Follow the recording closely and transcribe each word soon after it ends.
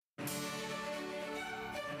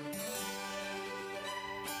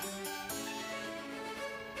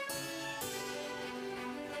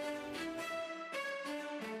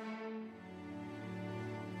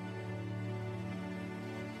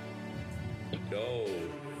Yo.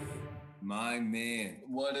 My man.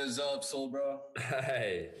 What is up, soul bro?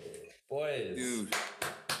 Hey, boys. Dude,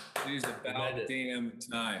 it is about damn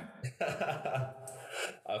time.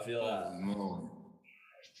 I feel Holy that. moly.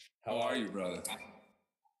 How are you, brother?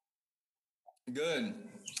 Good.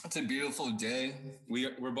 It's a beautiful day.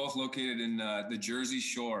 We're both located in the Jersey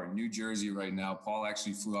Shore, New Jersey right now. Paul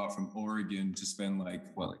actually flew out from Oregon to spend like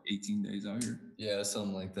 18 days out here? Yeah,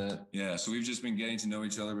 something like that. Yeah, so we've just been getting to know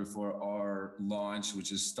each other before our launch,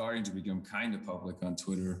 which is starting to become kind of public on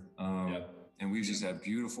Twitter. And we've just had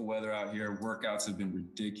beautiful weather out here. Workouts have been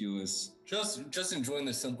ridiculous. Just enjoying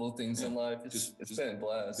the simple things in life. It's been a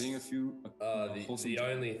blast. Being the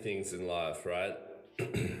only things in life, right?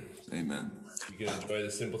 Amen. You can enjoy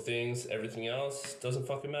the simple things. Everything else doesn't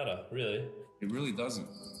fucking matter, really. It really doesn't.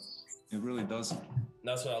 It really doesn't.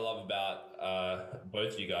 That's what I love about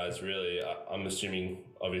both you guys, really. I'm assuming,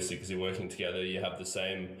 obviously, because you're working together, you have the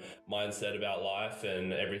same mindset about life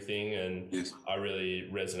and everything. And yes. I really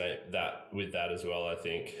resonate with that as well, I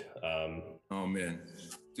think. Oh, man.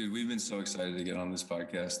 Dude, we've been so excited to get on this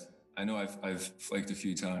podcast. I know I've flaked a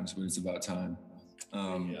few times, but it's about time.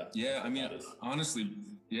 I mean, honestly,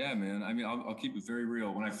 yeah, man. I mean, I'll keep it very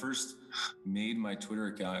real. When I first made my Twitter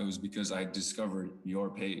account, it was because I discovered your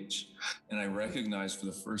page and I recognized for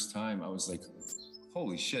the first time, I was like,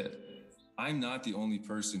 holy shit. I'm not the only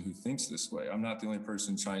person who thinks this way. I'm not the only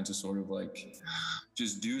person trying to sort of like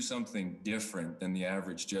just do something different than the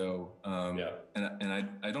average Joe. And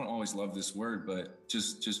I don't always love this word, but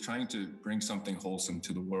just trying to bring something wholesome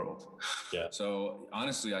to the world. Yeah. So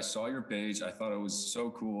honestly, I saw your page. I thought it was so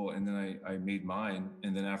cool. And then I made mine.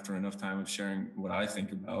 And then after enough time of sharing what I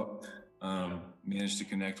think about, managed to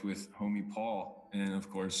connect with homie Paul. And of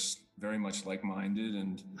course, very much like-minded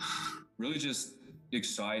and really just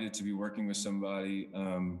excited to be working with somebody,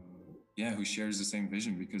 who shares the same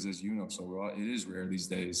vision, because as you know, so it is rare these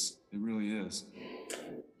days. It really is.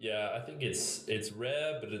 Yeah, I think it's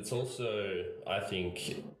rare, but it's also, I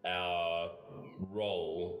think, our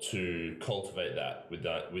role to cultivate that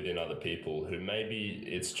within other people who maybe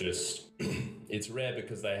it's just it's rare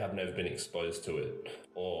because they have never been exposed to it,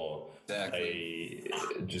 or they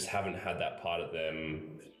just haven't had that part of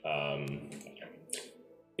them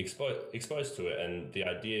exposed to it, and the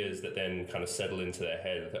ideas that then kind of settle into their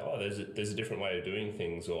head and think, oh, there's a different way of doing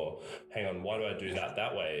things, or hang on, why do I do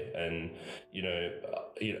that way? And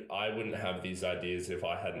I wouldn't have these ideas if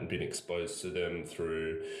I hadn't been exposed to them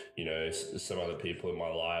through some other people in my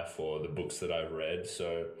life or the books that I've read.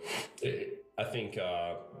 So I think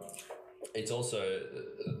it's also,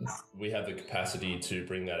 we have the capacity to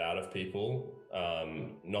bring that out of people.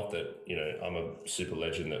 Not that, I'm a super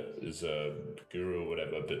legend that is a guru or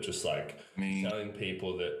whatever, but just like telling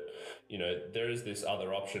people that, there is this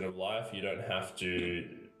other option of life. You don't have to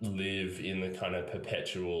live in the kind of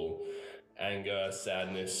perpetual anger,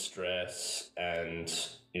 sadness, stress, and,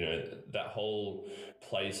 that whole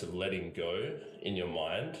place of letting go in your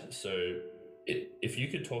mind. So if you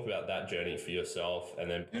could talk about that journey for yourself, and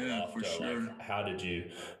then after, like, how did you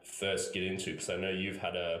first get into? Because I know you've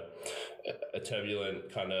had a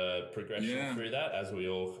turbulent kind of progression through that, as we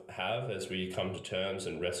all have, as we come to terms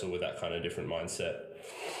and wrestle with that kind of different mindset.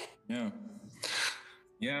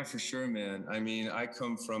 Yeah, for sure, man. I mean, I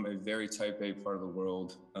come from a very type A part of the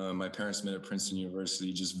world. My parents met at Princeton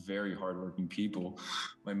University, just very hardworking people.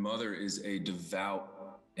 My mother is a devout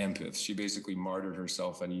empath. She basically martyred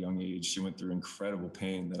herself at a young age. She went through incredible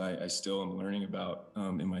pain that I still am learning about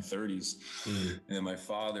in my 30s. And my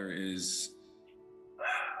father is,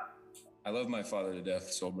 I love my father to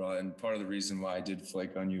death, so bro. And part of the reason why I did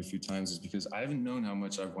flake on you a few times is because I haven't known how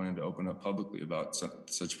much I've wanted to open up publicly about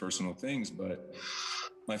such personal things. But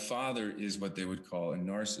my father is what they would call a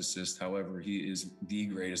narcissist. However, he is the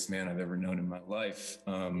greatest man I've ever known in my life.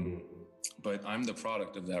 But I'm the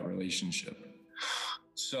product of that relationship.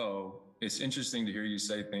 So it's interesting to hear you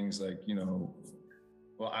say things like,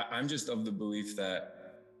 I'm just of the belief that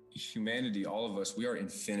humanity, all of us, we are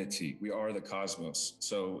infinity. We are the cosmos.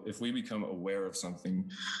 So if we become aware of something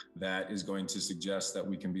that is going to suggest that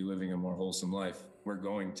we can be living a more wholesome life, we're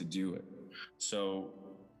going to do it. So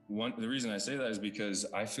the reason I say that is because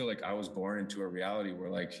I feel like I was born into a reality where,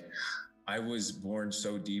 like, I was born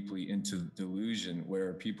so deeply into delusion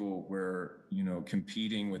where people were,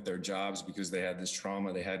 competing with their jobs because they had this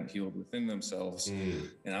trauma they hadn't healed within themselves.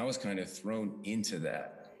 And I was kind of thrown into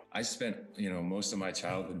that. I spent, most of my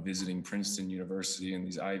childhood visiting Princeton University and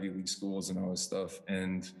these Ivy League schools and all this stuff.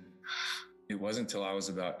 And it wasn't until I was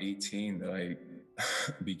about 18 that I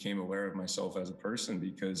became aware of myself as a person,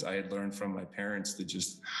 because I had learned from my parents to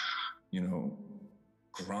just,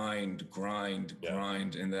 grind,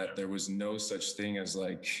 and that there was no such thing as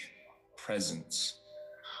like presence.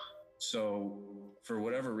 So for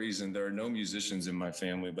whatever reason, there are no musicians in my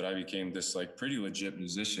family, but I became this like pretty legit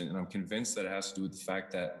musician. And I'm convinced that it has to do with the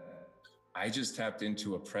fact that I just tapped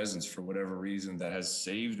into a presence for whatever reason that has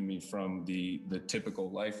saved me from the typical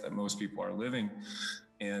life that most people are living.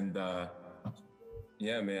 And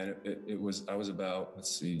yeah, man, I was about,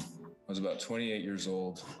 I was about 28 years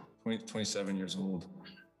old, 27 years old.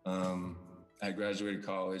 I graduated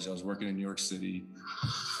college. I was working in New York City.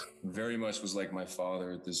 Very much was like my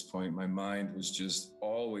father at this point. My mind was just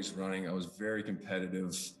always running. I was very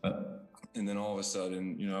competitive. And then all of a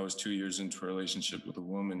sudden, I was 2 years into a relationship with a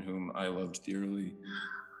woman whom I loved dearly,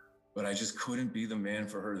 but I just couldn't be the man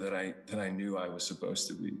for her that I knew I was supposed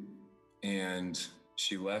to be. And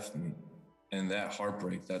she left me. And that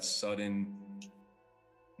heartbreak, that sudden,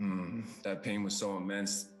 that pain was so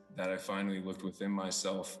immense that I finally looked within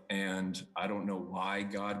myself. And I don't know why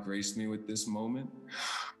God graced me with this moment,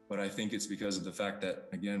 but I think it's because of the fact that,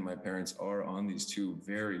 again, my parents are on these two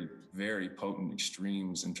very, very potent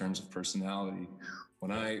extremes in terms of personality.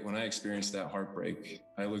 When I experienced that heartbreak,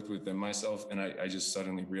 I looked within myself and I just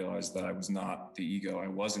suddenly realized that I was not the ego. I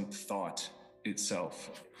wasn't thought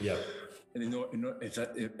itself. Yeah. And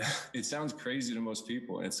it sounds crazy to most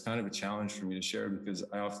people. And it's kind of a challenge for me to share because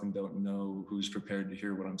I often don't know who's prepared to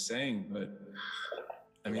hear what I'm saying. But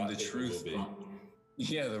I mean, the truth.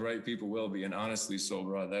 Yeah, the right people will be. And honestly,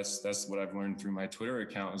 Sobra, that's what I've learned through my Twitter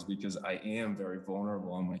account, is because I am very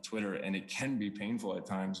vulnerable on my Twitter and it can be painful at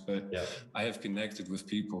times, but yeah. I have connected with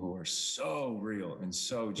people who are so real and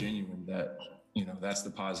so genuine that, that's the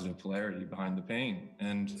positive polarity behind the pain.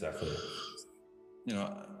 And, exactly.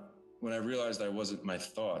 When I realized I wasn't my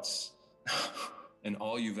thoughts and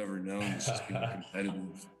all you've ever known is just being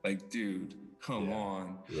competitive, like, dude, come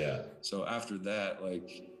on. Yeah. So after that,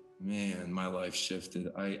 like, man, my life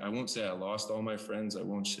shifted. I won't say I lost all my friends. I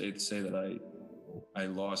won't say that I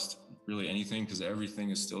lost really anything, because everything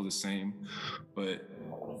is still the same. But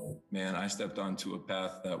man, I stepped onto a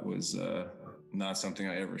path that was not something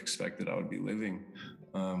I ever expected I would be living.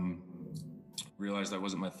 Realized that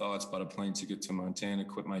wasn't my thoughts, bought a plane ticket to Montana,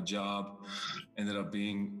 quit my job, ended up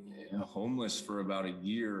being homeless for about a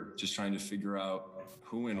year, just trying to figure out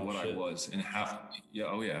who and what I was and how,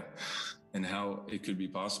 and how it could be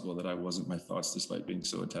possible that I wasn't my thoughts despite being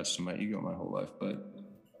so attached to my ego my whole life. But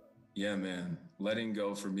yeah, man, letting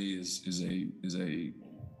go for me is a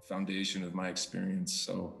foundation of my experience.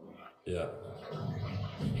 So yeah,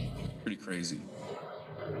 pretty crazy.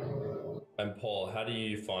 And Paul, how do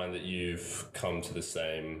you find that you've come to the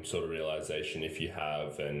same sort of realization, if you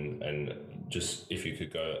have, and just if you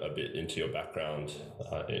could go a bit into your background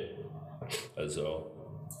as well?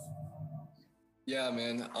 Yeah,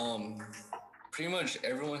 man. Pretty much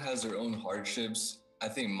everyone has their own hardships. I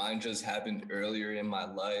think mine just happened earlier in my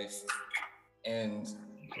life. And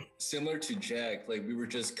similar to Jack, like, we were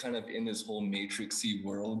just kind of in this whole matrixy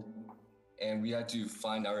world and we had to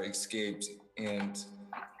find our escapes. And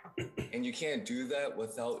you can't do that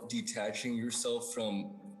without detaching yourself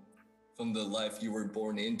from the life you were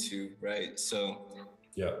born into, right? So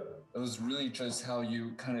yeah, it was really just how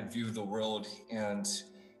you kind of view the world, and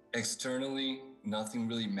externally, nothing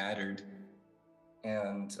really mattered.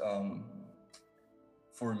 And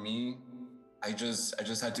for me, I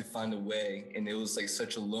just had to find a way, and it was like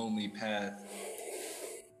such a lonely path.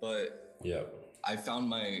 But yeah, I found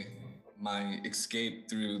my escape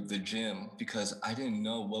through the gym, because I didn't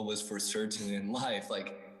know what was for certain in life.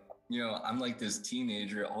 Like, I'm like this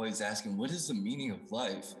teenager always asking, what is the meaning of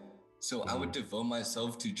life? So I would devote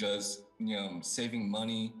myself to just, saving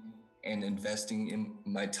money and investing in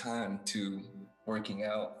my time to working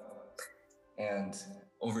out. And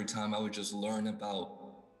over time, I would just learn about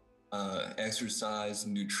exercise,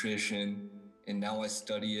 nutrition, and now I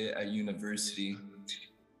study it at university.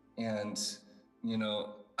 And,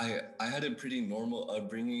 I had a pretty normal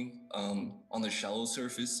upbringing on the shallow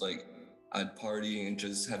surface. Like, I'd party and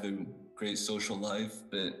just have a great social life,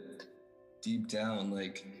 but deep down,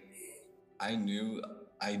 like, I knew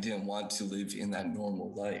I didn't want to live in that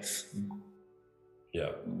normal life.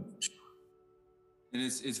 Yeah. And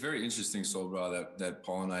it's very interesting, Sobra, that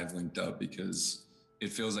Paul and I have linked up, because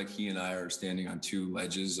it feels like he and I are standing on two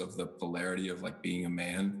ledges of the polarity of, like, being a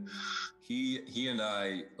man. He and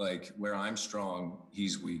I, like, where I'm strong,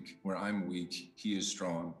 he's weak. Where I'm weak, he is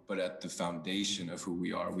strong. But at the foundation of who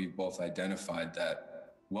we are, we've both identified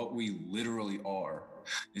that what we literally are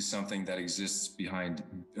is something that exists behind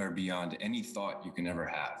or beyond any thought you can ever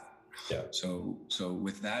have. Yeah. So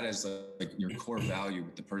with that as like your core value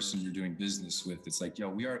with the person you're doing business with, it's like, yo,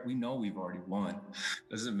 we know we've already won.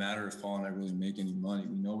 Doesn't matter if Paul and I really make any money.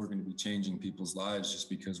 We know we're going to be changing people's lives just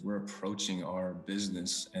because we're approaching our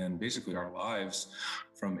business and basically our lives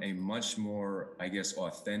from a much more, I guess,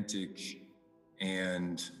 authentic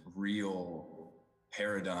and real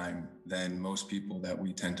paradigm than most people that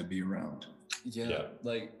we tend to be around. Yeah.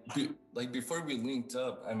 Like before we linked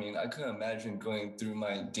up, I mean, I couldn't imagine going through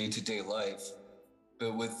my day-to-day life,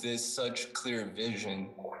 but with this such clear vision,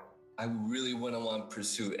 I really wouldn't want to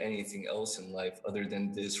pursue anything else in life other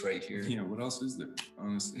than this right here. Yeah, what else is there?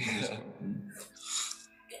 Honestly.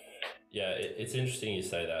 Yeah, it's interesting you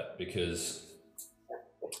say that, because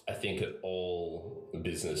I think at all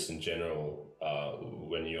business in general,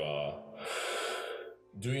 when you are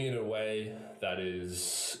doing it in a way that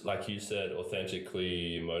is, like you said,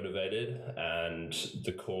 authentically motivated, and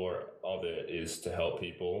the core of it is to help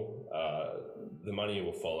people, the money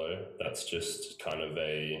will follow. That's just kind of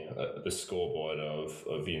the scoreboard of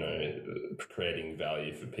creating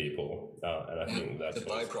value for people, and I think that's the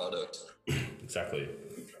byproduct. Exactly.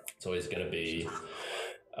 It's always going to be,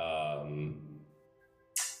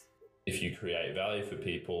 if you create value for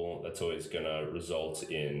people, that's always going to result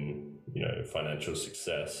in, financial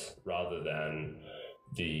success, rather than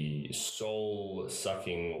the soul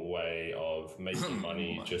sucking way of making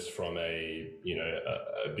money just from a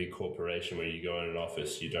big corporation where you go in an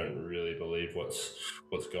office, you don't really believe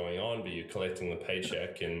what's going on, but you're collecting the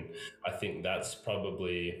paycheck. And I think that's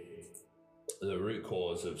probably the root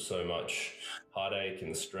cause of so much heartache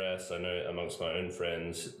and stress. I know amongst my own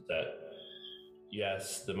friends that,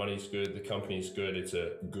 yes, the money's good, the company's good, it's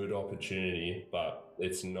a good opportunity, but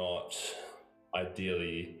it's not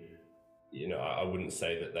ideally, I wouldn't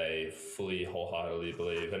say that they fully wholeheartedly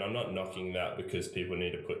believe. And I'm not knocking that, because people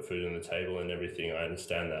need to put food on the table and everything. I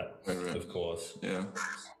understand that, right. Of course. Yeah.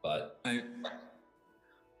 But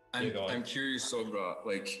I'm curious, Sobra,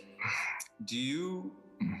 like,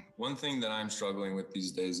 one thing that I'm struggling with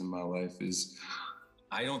these days in my life is,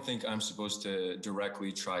 I don't think I'm supposed to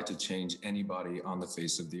directly try to change anybody on the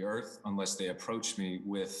face of the earth unless they approach me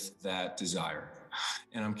with that desire.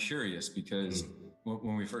 And I'm curious, because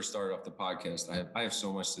when we first started off the podcast, I have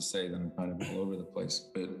so much to say that I'm kind of all over the place.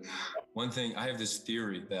 But one thing, I have this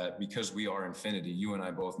theory that because we are infinity, you and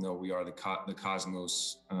I both know we are the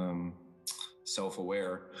cosmos,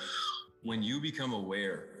 self-aware. When you become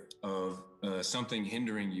aware of something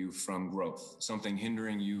hindering you from growth, something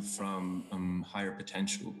hindering you from higher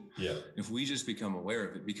potential. Yeah. If we just become aware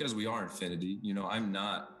of it, because we are infinity, I'm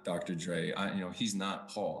not Dr. Dre, he's not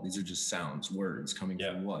Paul. These are just sounds, words coming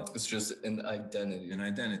from what? It's just an identity. An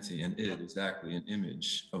identity, exactly, an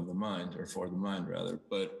image of the mind, or for the mind rather.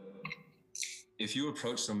 But if you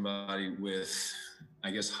approach somebody with,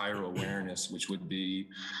 I guess, higher awareness, which would be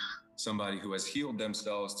somebody who has healed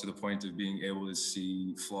themselves to the point of being able to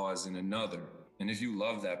see flaws in another. And if you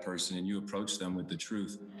love that person and you approach them with the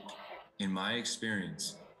truth, in my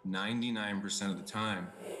experience, 99% of the time,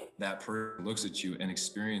 that person looks at you and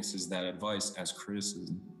experiences that advice as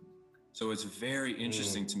criticism. So it's very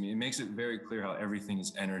interesting to me. It makes it very clear how everything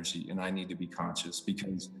is energy, and I need to be conscious,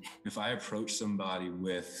 because if I approach somebody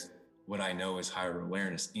with what I know is higher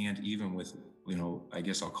awareness, and even with, I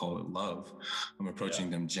guess I'll call it love, I'm approaching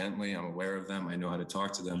them gently, I'm aware of them, I know how to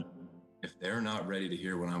talk to them. If they're not ready to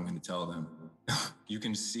hear what I'm going to tell them, you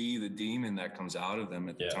can see the demon that comes out of them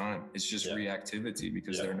at the time. It's just reactivity,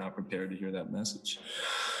 because they're not prepared to hear that message.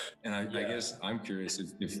 And I guess I'm curious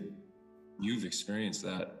if you've experienced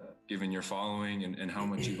that, given your following and how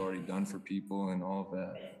much you've already done for people and all of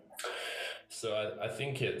that. So I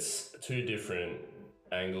think it's two different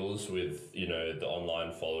angles with, the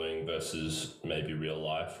online following versus maybe real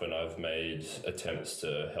life, when I've made attempts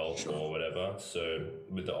to help or whatever. So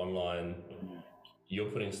with the online,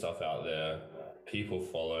 you're putting stuff out there, people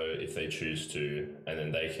follow if they choose to, and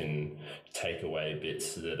then they can take away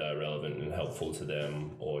bits that are relevant and helpful to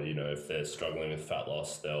them. Or, if they're struggling with fat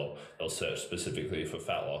loss, they'll search specifically for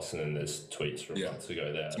fat loss, and then there's tweets from months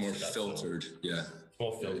ago there. It's more filtered.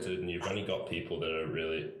 More filtered, and you've only got people that are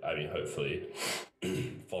really, hopefully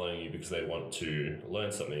following you because they want to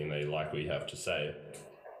learn something, they like what you have to say.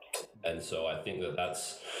 And so I think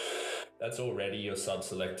that's already, you're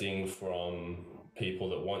sub-selecting from people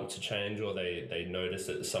that want to change, or they notice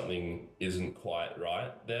that something isn't quite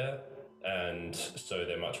right there. And so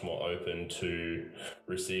they're much more open to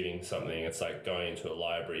receiving something. It's like going into a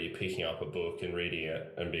library, picking up a book and reading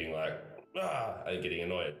it and being like, and getting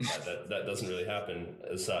annoyed. That doesn't really happen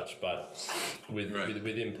as such. But with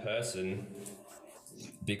in person,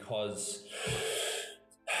 because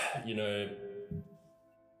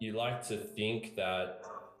you like to think that,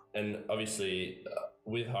 and obviously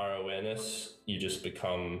with horror awareness, you just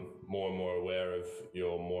become more and more aware of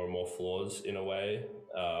your more and more flaws in a way,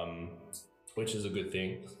 which is a good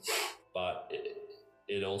thing. But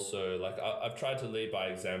it also, like, I've tried to lead by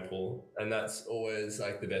example, and that's always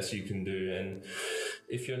like the best you can do. And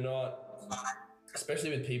if you're not, especially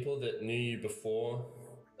with people that knew you before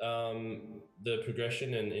the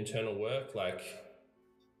progression and internal work, like,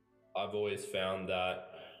 I've always found that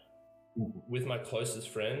with my closest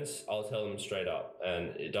friends, I'll tell them straight up, and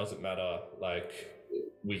it doesn't matter, like,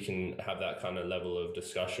 we can have that kind of level of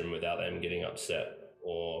discussion without them getting upset.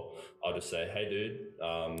 Or I'll just say, hey dude,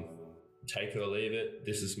 take it or leave it.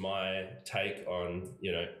 This is my take on,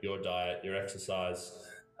 you know, your diet, your exercise.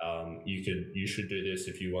 You should do this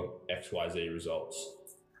if you want XYZ results,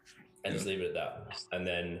 and just leave it at that. And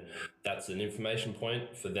then that's an information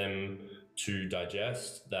point for them to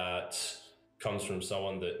digest that comes from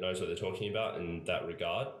someone that knows what they're talking about in that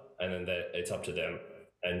regard. And then it's up to them.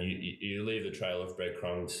 And you leave the trail of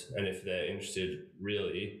breadcrumbs. And if they're interested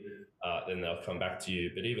really, then they'll come back to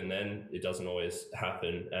you. But even then, it doesn't always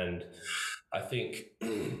happen. And I think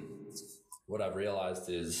what I've realized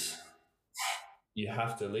is you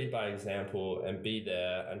have to lead by example and be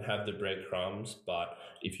there and have the breadcrumbs. But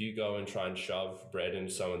if you go and try and shove bread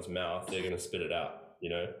into someone's mouth, they're going to spit it out,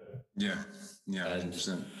 you know? Yeah.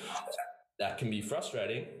 100%. That can be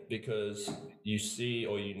frustrating because you see,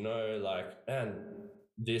 or you know, like, man,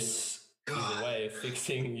 this is a way of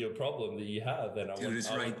fixing your problem that you have. And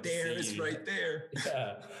it's right there.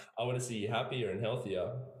 Yeah. I want to see you happier and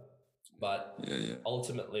healthier. But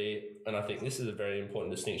ultimately, and I think this is a very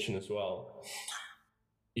important distinction as well,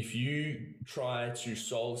 if you try to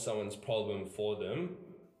solve someone's problem for them,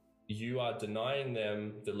 you are denying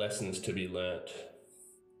them the lessons to be learnt.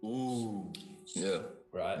 Ooh, yeah.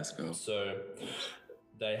 Right? Let's go. So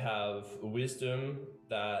they have wisdom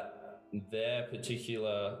that their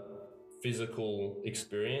particular physical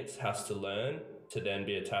experience has to learn to then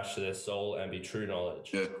be attached to their soul and be true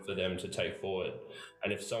knowledge for them to take forward.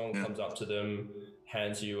 And if someone comes up to them,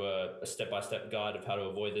 hands you a step-by-step guide of how to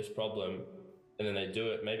avoid this problem, and then they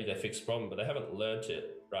do it, maybe they fix the problem, but they haven't learnt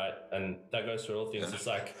it, right? And that goes for all things. It's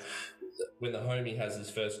like when the homie has his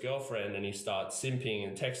first girlfriend and he starts simping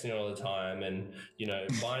and texting her all the time and, you know,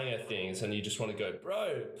 buying her things, and you just want to go,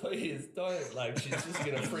 bro, please don't, like, she's just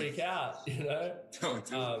going to freak out, you know?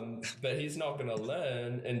 But he's not going to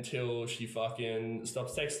learn until she fucking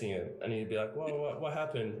stops texting him. And he'd be like, whoa, what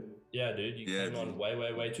happened? Yeah, dude, you came on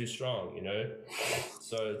way too strong, you know?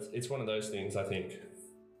 So it's one of those things, I think.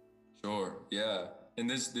 Sure. Yeah. And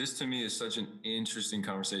this to me is such an interesting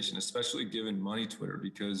conversation, especially given money Twitter,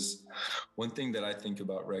 because one thing that I think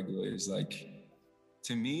about regularly is, like,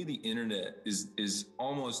 to me, the internet is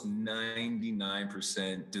almost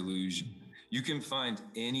 99% delusion. You can find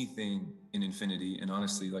anything in infinity, and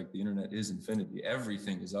honestly, like, the internet is infinity.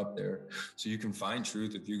 Everything is up there. So you can find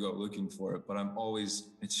truth if you go looking for it. But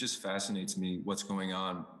it just fascinates me what's going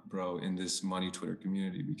on, bro, in this money Twitter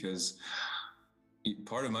community, because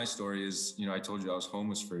part of my story is, you know, I told you I was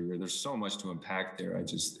homeless for a year. There's so much to unpack there.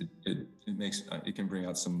 It can bring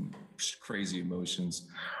out some crazy emotions.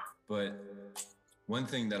 But one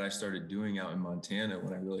thing that I started doing out in Montana,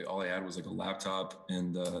 when all I had was like a laptop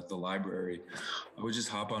and the library, I would just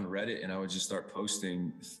hop on Reddit and I would just start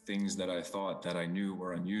posting things that I thought that I knew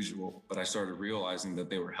were unusual, but I started realizing that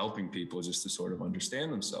they were helping people just to sort of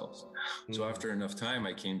understand themselves. Mm-hmm. So after enough time,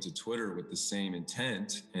 I came to Twitter with the same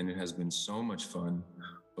intent, and it has been so much fun.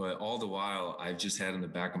 But all the while, I've just had in the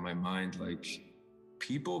back of my mind, like,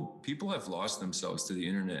 people have lost themselves to the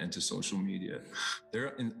internet and to social media.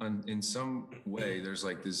 They're in some way, there's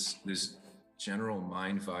like this general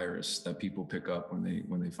mind virus that people pick up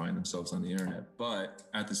when they find themselves on the internet. But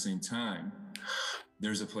at the same time,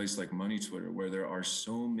 there's a place like Money Twitter where there are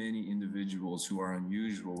so many individuals who are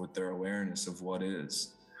unusual with their awareness of what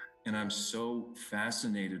is. And I'm so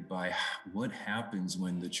fascinated by what happens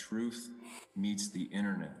when the truth meets the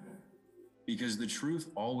internet. Because the truth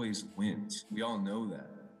always wins. We all know that.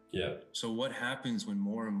 Yeah. So what happens when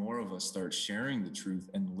more and more of us start sharing the truth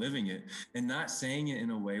and living it, and not saying it in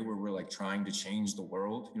a way where we're like trying to change the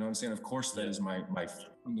world? You know what I'm saying? Of course, that is my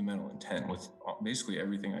fundamental intent with basically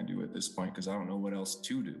everything I do at this point, because I don't know what else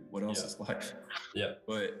to do. What else is life? Yeah.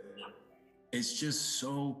 But it's just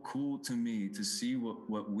so cool to me to see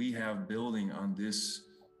what we have building on this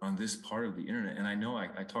part of the internet. And I know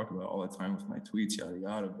I talk about it all the time with my tweets, yada,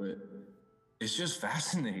 yada, but it's just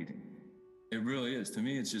fascinating. It really is. To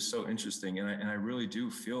me, it's just so interesting. And I really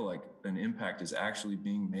do feel like an impact is actually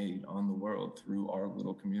being made on the world through our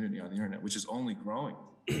little community on the internet, which is only growing.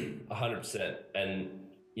 100%. And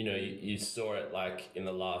you saw it like in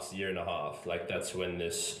the last year and a half. Like that's when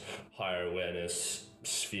this higher awareness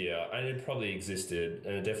sphere, and it probably existed,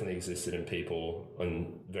 and it definitely existed in people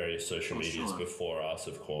on various social medias before us,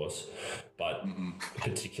 of course, but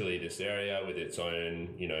particularly this area with its own,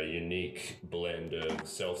 unique blend of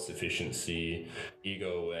self-sufficiency,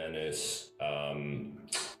 ego awareness,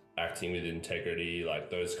 acting with integrity, like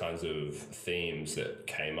those kinds of themes that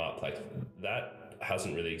came up, like that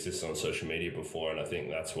hasn't really existed on social media before, and I think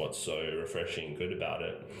that's what's so refreshing and good about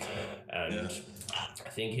it. And I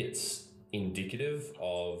think it's indicative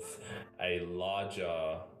of a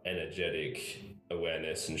larger energetic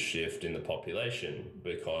awareness and shift in the population,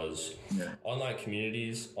 because online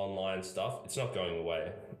communities, online stuff, it's not going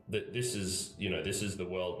away. This is the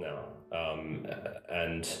world now,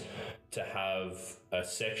 and to have a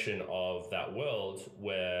section of that world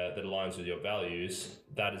where that aligns with your values,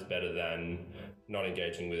 that is better than not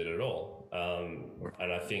engaging with it at all.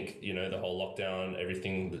 And I think, the whole lockdown,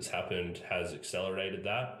 everything that's happened has accelerated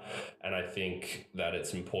that. And I think that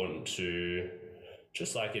it's important to,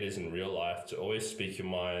 just like it is in real life, to always speak your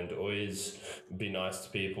mind, always be nice to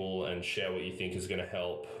people and share what you think is going to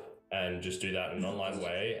help, and just do that in an online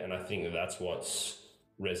way. And I think that's what's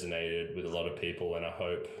resonated with a lot of people, and I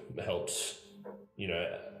hope helps,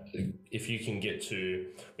 if you can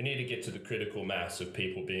we need to get to the critical mass of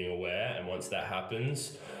people being aware, and once that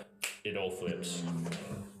happens, it all flips.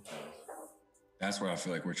 That's where I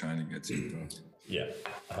feel like we're trying to get to, bro. Yeah,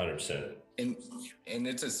 100%. And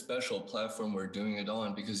it's a special platform we're doing it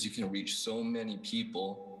on, because you can reach so many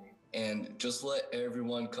people and just let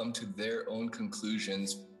everyone come to their own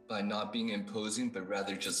conclusions by not being imposing, but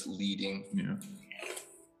rather just leading. Yeah.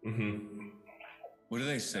 What do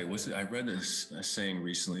they say? I read this saying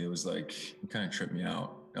recently. It was like, it kind of tripped me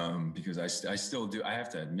out, because I still do. I have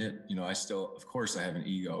to admit, of course, I have an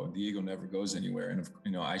ego. The ego never goes anywhere,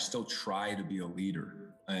 and I still try to be a leader.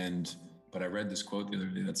 But I read this quote the other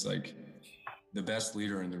day that's like, the best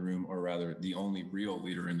leader in the room, or rather, the only real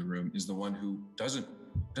leader in the room, is the one who doesn't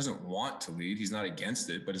want to lead. He's not against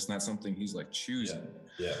it, but it's not something he's like choosing.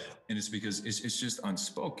 Yeah. And it's because it's just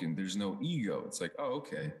unspoken. There's no ego. It's like, oh,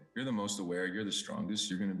 okay, you're the most aware, you're the strongest,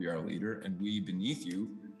 you're going to be our leader, and we beneath you,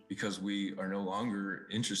 because we are no longer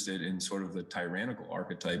interested in sort of the tyrannical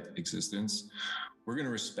archetype existence, we're going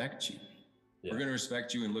to respect you. We're going to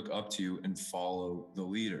respect you and look up to you and follow the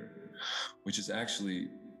leader, which is actually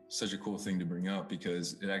such a cool thing to bring up,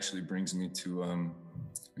 because it actually brings me to,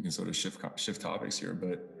 we can sort of shift topics here,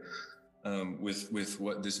 but with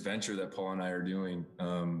what this venture that Paul and I are doing,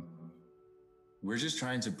 we're just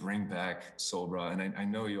trying to bring back Sobra, and I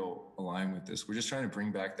know you'll align with this. We're just trying to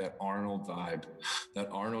bring back that Arnold vibe, that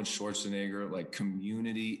Arnold Schwarzenegger, like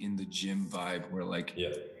community in the gym vibe, where like,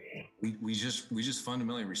 we just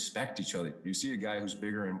fundamentally respect each other. You see a guy who's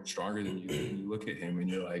bigger and stronger than you, and you look at him and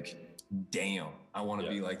you're like, damn, I want to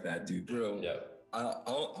be like that dude. Bro, I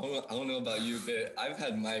don't know about you, but I've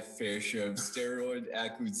had my fair share of steroid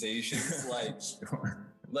accusations.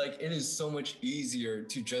 Like it is so much easier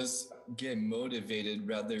to just get motivated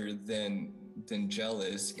rather than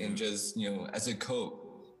jealous, and just, as a coach,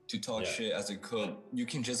 to talk shit as a coach. You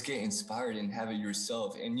can just get inspired and have it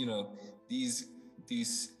yourself. And,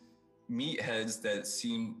 these meatheads that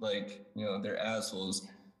seem like, they're assholes,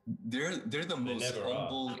 they're the most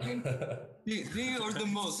humble and they are the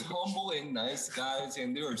most humble and nice guys,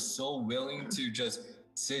 and they are so willing to just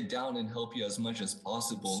sit down and help you as much as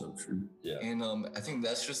possible. So true. Yeah. And I think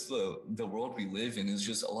that's just the world we live in, is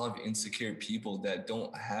just a lot of insecure people that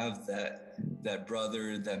don't have that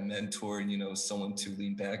brother, that mentor, someone to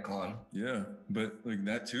lean back on. Yeah, but like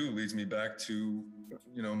that too leads me back to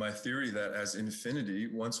my theory that as infinity,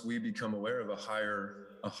 once we become aware of a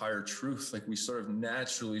higher truth, like we sort of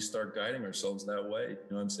naturally start guiding ourselves that way. You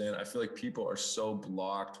know what I'm saying? I feel like people are so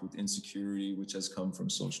blocked with insecurity, which has come from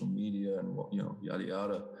social media and, yada,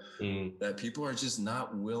 yada, that people are just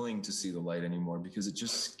not willing to see the light anymore, because it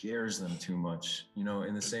just scares them too much.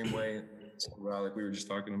 In the same way, like we were just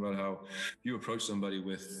talking about how you approach somebody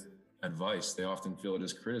with advice, they often feel it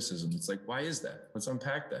as criticism. It's like, why is that? Let's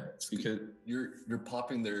unpack that. It's because you're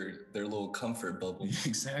popping their little comfort bubble.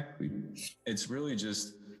 Exactly. It's really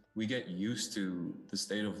just, we get used to the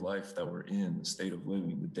state of life that we're in, the state of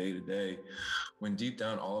living, the day to day, when deep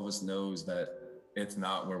down all of us knows that it's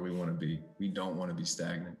not where we want to be. We don't want to be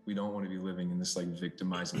stagnant. We don't want to be living in this like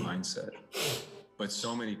victimized mindset. But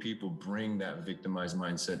so many people bring that victimized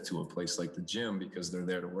mindset to a place like the gym, because they're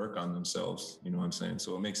there to work on themselves. You know what I'm saying?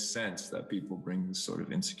 So it makes sense that people bring this sort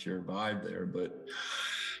of insecure vibe there. But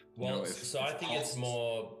I think it's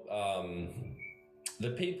more the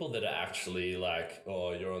people that are actually like,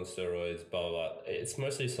 oh, you're on steroids, blah, blah, blah, it's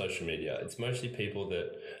mostly social media. It's mostly people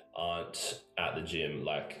that aren't at the gym.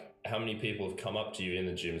 Like, how many people have come up to you in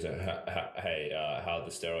the gym and say, hey, how are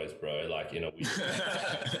the steroids, bro? Like, in a week.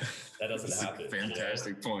 That doesn't happen.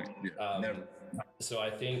 Fantastic point. Yeah, never. So I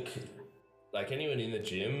think like anyone in the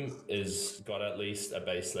gym is got at least a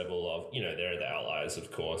base level of, there are the outliers,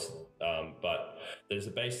 of course, but there's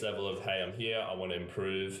a base level of, hey, I'm here, I want to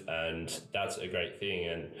improve, and that's a great thing.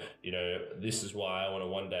 And, this is why I want to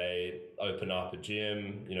one day open up a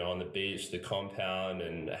gym, on the beach, the compound,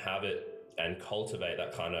 and have it and cultivate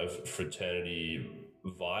that kind of fraternity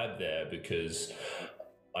vibe there, because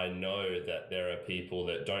I know that there are people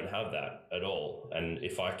that don't have that at all. And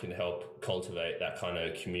if I can help cultivate that kind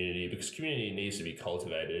of community, because community needs to be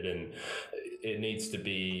cultivated, and it needs to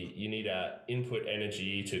be, you need input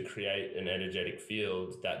energy to create an energetic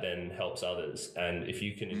field that then helps others. And if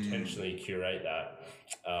you can intentionally curate that,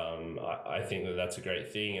 I think that that's a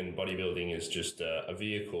great thing. And bodybuilding is just a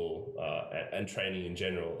vehicle, and training in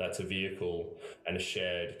general, that's a vehicle and a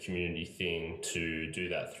shared community thing to do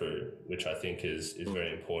that through, which I think is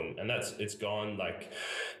very important. And it's gone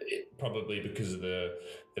probably because of the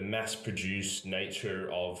mass-produced nature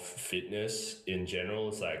of fitness in general.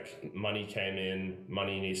 It's like money came in,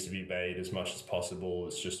 money needs to be made as much as possible.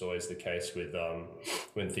 It's just always the case with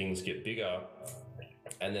when things get bigger.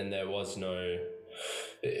 And then there was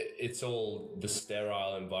it's all the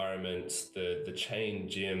sterile environments, the chain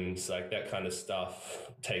gyms, like that kind of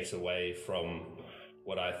stuff takes away from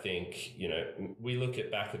what I think, we look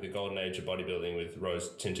back at the golden age of bodybuilding with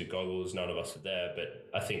rose-tinted goggles. None of us are there, but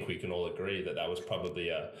I think we can all agree that was probably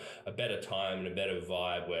a better time and a better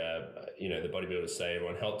vibe where, the bodybuilders say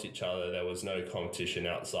everyone helped each other. There was no competition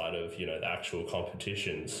outside of, the actual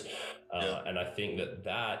competitions. And I think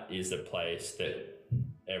that is a place that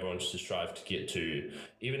everyone should strive to get to,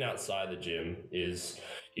 even outside the gym, is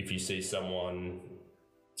if you see someone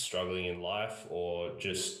struggling in life, or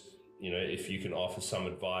just, if you can offer some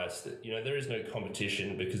advice that, there is no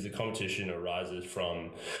competition, because the competition arises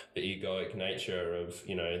from the egoic nature of,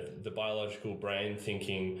 the biological brain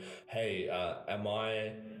thinking, hey, am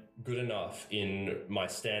I good enough in my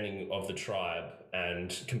standing of the tribe,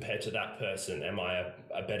 and compared to that person, am I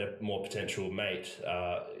a better, more potential mate?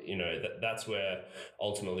 That's where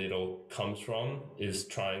ultimately it all comes from, is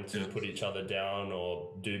trying to put each other down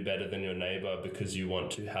or do better than your neighbor because you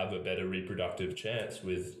want to have a better reproductive chance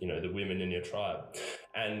with, the women in your tribe.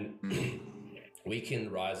 And we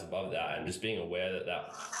can rise above that, and just being aware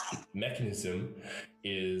that mechanism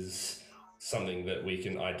is something that we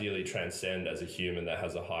can ideally transcend as a human that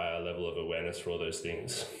has a higher level of awareness for all those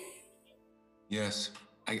things. Yes.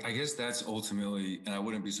 I guess that's ultimately, and I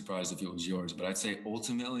wouldn't be surprised if it was yours, but I'd say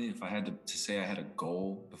ultimately, if I had to say I had a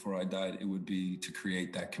goal before I died, it would be to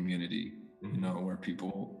create that community, where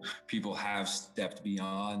people have stepped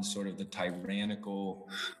beyond sort of the tyrannical.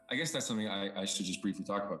 I guess that's something I should just briefly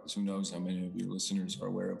talk about, because who knows how many of your listeners are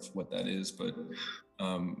aware of what that is. But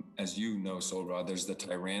as you know, Soul Rod, there's the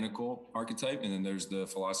tyrannical archetype, and then there's the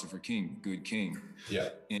philosopher king, good king. Yeah.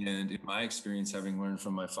 And in my experience, having learned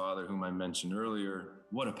from my father, whom I mentioned earlier,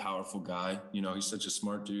 what a powerful guy. He's such a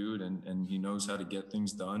smart dude, and he knows how to get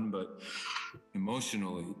things done, but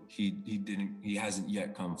emotionally, he hasn't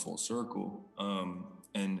yet come full circle.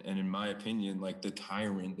 And in my opinion, like the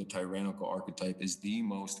tyrannical archetype is the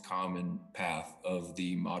most common path of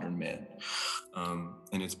the modern man.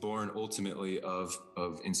 And it's born ultimately of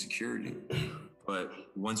insecurity. But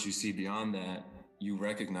once you see beyond that, you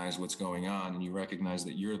recognize what's going on, and you recognize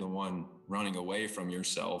that you're the one running away from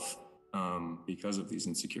yourself because of these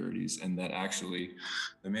insecurities, and that actually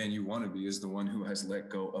the man you want to be is the one who has let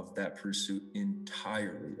go of that pursuit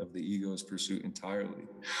entirely, of the ego's pursuit entirely.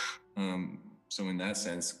 So in that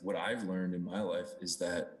sense, what I've learned in my life is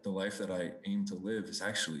that the life that I aim to live is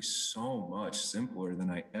actually so much simpler than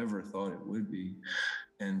I ever thought it would be.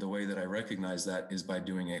 And the way that I recognize that is by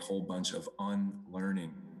doing a whole bunch of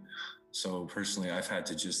unlearning. So personally, I've had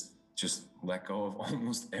to just let go of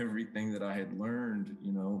almost everything that I had learned,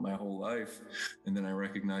 my whole life. And then I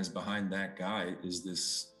recognized behind that guy is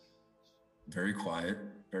this very quiet,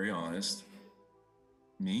 very honest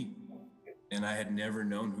me. And I had never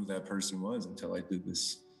known who that person was until I did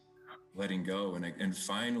this letting go, and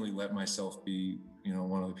finally let myself be,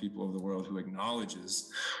 one of the people of the world who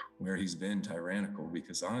acknowledges where he's been tyrannical.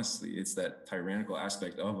 Because honestly, it's that tyrannical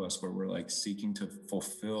aspect of us where we're like seeking to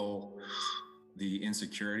fulfill the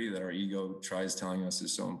insecurity that our ego tries telling us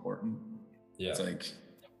is so important. Yeah. It's like,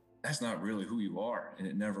 that's not really who you are, and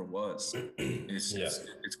it never was.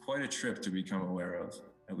 It's quite a trip to become aware of.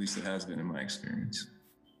 At least it has been in my experience.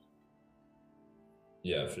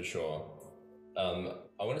 Yeah, for sure.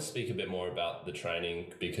 I want to speak a bit more about the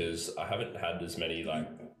training because I haven't had as many like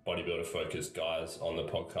bodybuilder focused guys on the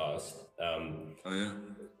podcast. Oh yeah.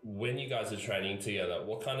 When you guys are training together,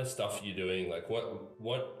 what kind of stuff are you doing? Like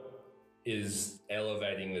what is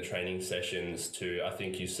elevating the training sessions to? I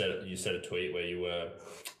think you said a tweet where you were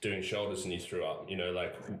doing shoulders and you threw up. You know,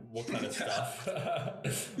 like what kind of stuff?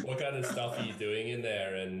 What kind of stuff are you doing in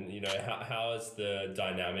there? And you know, how is the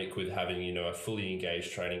dynamic with having a fully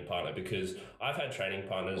engaged training partner? Because I've had training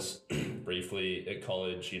partners briefly at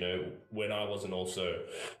college. You know, when I wasn't also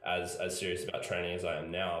as serious about training as I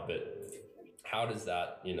am now, but how does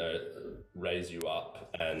that, raise you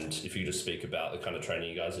up? And if you just speak about the kind of training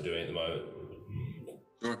you guys are doing at the moment.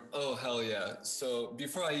 Sure. Oh, hell yeah. So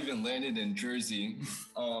before I even landed in Jersey,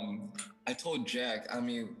 I told Jack,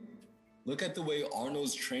 look at the way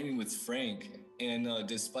Arnold's training with Frank. And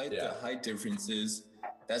despite the height differences,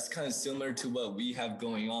 that's kind of similar to what we have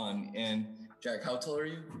going on. And Jack, how tall are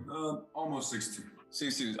you? Almost 6'2".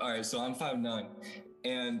 6'2". All right, so I'm 5'9".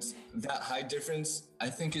 And that height difference, I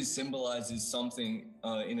think it symbolizes something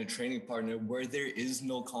in a training partner where there is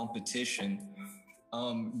no competition.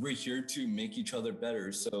 We're here to make each other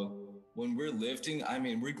better. So when we're lifting,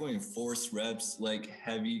 we're going force reps, like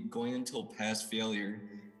heavy, going until past failure.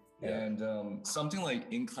 Yeah. And something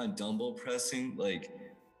like incline dumbbell pressing, like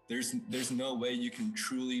there's no way you can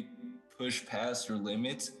truly push past your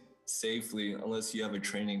limits safely unless you have a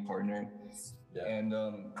training partner. Yeah. And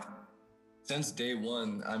since day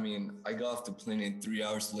one, I got off the plane and 3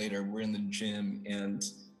 hours later, we're in the gym and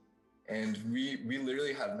we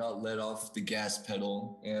literally have not let off the gas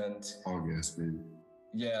pedal. And all gas, baby.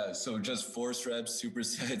 Yeah, so just force reps,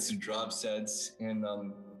 supersets, drop sets, and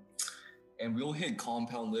we'll hit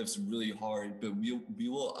compound lifts really hard, but we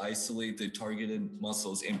will isolate the targeted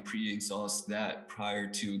muscles and pre-exhaust that prior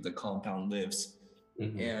to the compound lifts.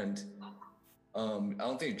 Mm-hmm. And I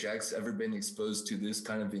don't think Jack's ever been exposed to this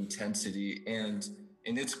kind of intensity, and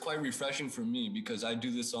it's quite refreshing for me because I do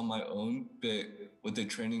this on my own, but with a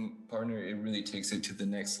training partner, it really takes it to the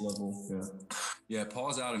next level. Yeah,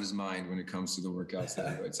 Paul's out of his mind when it comes to the workouts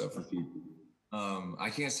that he writes up for people. I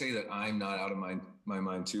can't say that I'm not out of my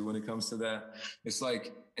mind too when it comes to that. It's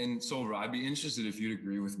like, and so I'd be interested if you'd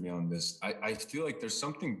agree with me on this. I feel like there's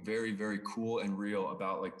something very, very cool and real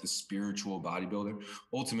about like the spiritual bodybuilder.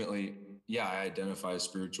 Ultimately, yeah, I identify as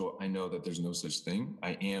spiritual. I know that there's no such thing.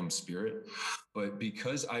 I am spirit. But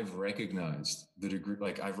because I've recognized the degree,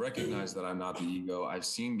 like I've recognized that I'm not the ego, I've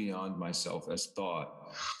seen beyond myself as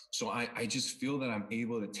thought. So I just feel that I'm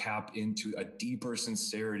able to tap into a deeper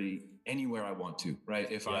sincerity anywhere I want to, right?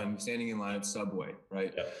 If I'm standing in line at Subway,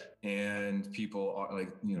 right? Yeah. And people are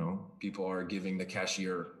like, people are giving the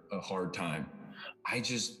cashier a hard time.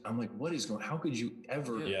 I'm like, what is going, how could you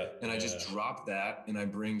ever? Yeah. And I just drop that and I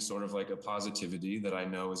bring sort of like a positivity that I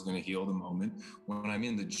know is going to heal the moment. When I'm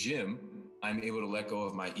in the gym, I'm able to let go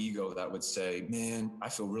of my ego that would say, man, I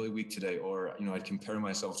feel really weak today. Or, I'd compare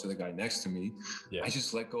myself to the guy next to me. Yeah. I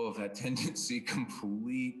just let go of that tendency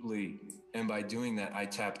completely. And by doing that, I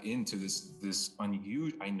tap into this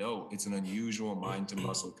unusual, I know it's an unusual mind to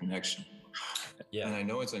muscle connection. Yeah. And I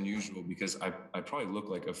know it's unusual because I probably look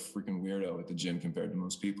like a freaking weirdo at the gym compared to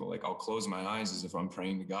most people. Like I'll close my eyes as if I'm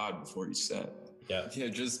praying to God before each set. Yeah. Yeah.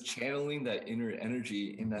 Just channeling that inner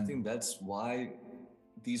energy. And I think that's why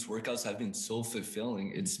these workouts have been so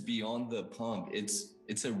fulfilling. It's beyond the pump.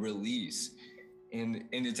 It's a release. And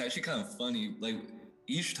it's actually kind of funny. Like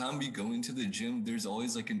each time we go into the gym, there's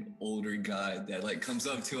always like an older guy that like comes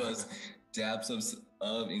up to us, daps us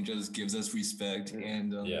up and just gives us respect.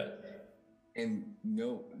 And and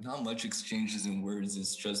no, not much exchanges in words.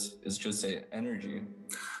 It's just a energy.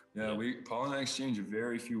 Yeah, Paul and I exchange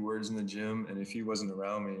very few words in the gym, and if he wasn't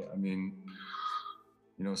around me,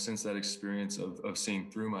 since that experience of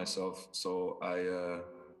seeing through myself, so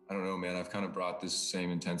I don't know, man, I've kind of brought this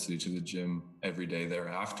same intensity to the gym every day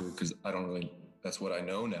thereafter because that's what I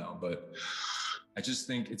know now, but I just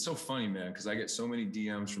think it's so funny, man, because I get so many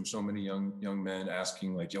DMs from so many young men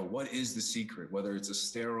asking like, yo, what is the secret? Whether it's a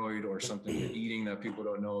steroid or something you're eating that people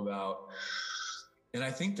don't know about. And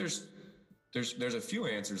I think there's a few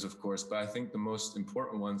answers, of course, but I think the most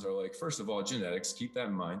important ones are like, first of all, genetics. Keep that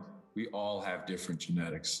in mind. We all have different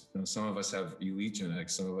genetics. Some of us have elite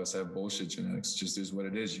genetics. Some of us have bullshit genetics. Just is what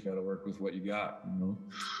it is. You got to work with what you got,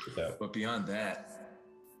 Yeah. But beyond that,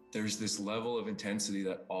 there's this level of intensity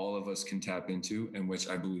that all of us can tap into, and which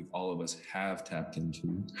I believe all of us have tapped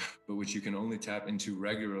into, but which you can only tap into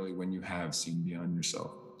regularly when you have seen beyond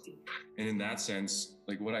yourself. And in that sense,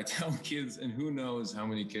 like what I tell kids, and who knows how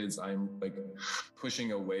many kids I'm like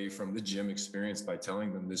pushing away from the gym experience by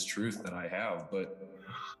telling them this truth that I have, but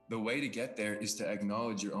the way to get there is to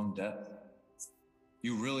acknowledge your own death.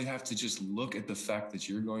 You really have to just look at the fact that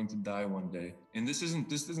you're going to die one day. And this isn't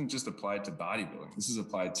just applied to bodybuilding. This is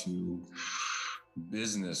applied to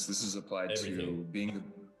business. This is applied to being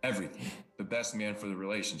everything, the best man for the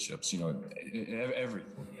relationships,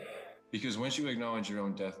 everything. Because once you acknowledge your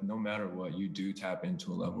own death, no matter what, you do tap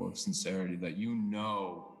into a level of sincerity that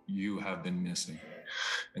you have been missing.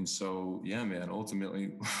 And so, yeah, man,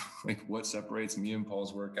 ultimately, like what separates me and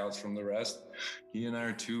Paul's workouts from the rest, he and I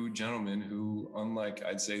are two gentlemen who, unlike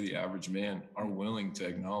I'd say the average man, are willing to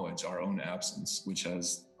acknowledge our own absence, which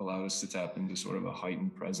has allowed us to tap into sort of a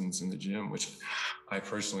heightened presence in the gym, which I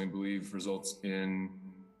personally believe results in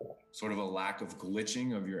sort of a lack of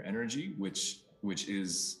glitching of your energy, which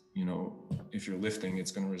is, if you're lifting,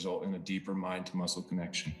 it's going to result in a deeper mind to muscle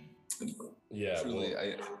connection. Yeah. Truly,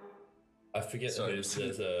 I forget who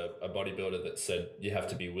there's a bodybuilder that said you have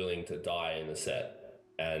to be willing to die in the set.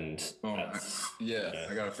 And I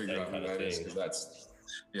got to figure out who that is, because that's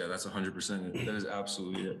 100%. That is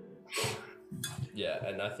absolutely it. Yeah.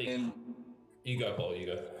 And I think you go, Paul, you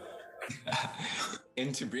go.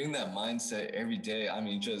 And to bring that mindset every day, I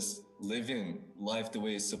mean, just living life the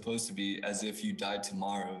way it's supposed to be, as if you died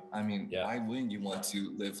tomorrow. I mean, why wouldn't you want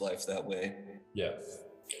to live life that way? Yeah.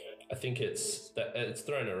 I think it's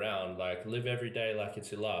thrown around like live every day like it's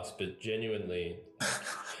your last, but genuinely,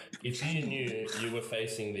 if you knew you were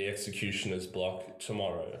facing the executioner's block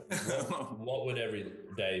tomorrow, what would every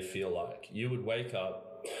day feel like? You would wake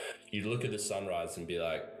up, you'd look at the sunrise and be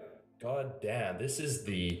like, God damn, this is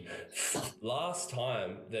the last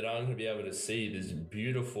time that I'm going to be able to see this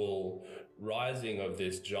beautiful rising of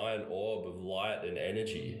this giant orb of light and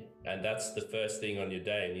energy. And that's the first thing on your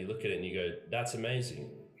day. And you look at it and you go, that's amazing.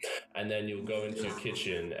 And then you'll go into your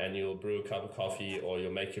kitchen and you'll brew a cup of coffee or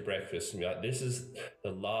you'll make your breakfast and be like, this is the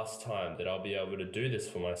last time that I'll be able to do this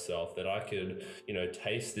for myself, that I could,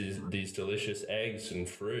 taste these delicious eggs and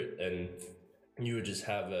fruit. And you would just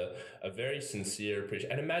have a very sincere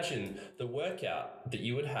appreciation. And imagine the workout that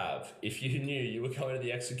you would have if you knew you were going to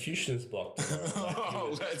the executioner's block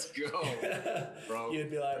tomorrow. Let's go, bro. You'd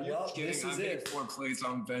be like, well, this is it. 4 plates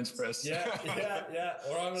on bench press. Yeah.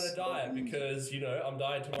 Or I'm going to die because, I'm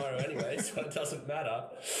dying tomorrow anyway, so it doesn't matter.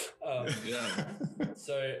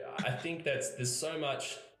 So I think there's so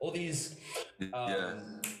much, all these,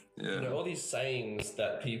 all these sayings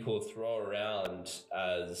that people throw around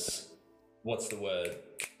as, what's the word?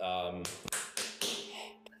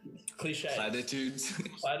 Cliches. Platitudes.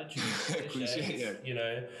 Cliches.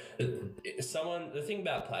 Yeah. The thing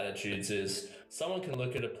about platitudes is someone can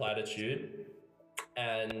look at a platitude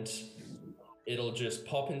and it'll just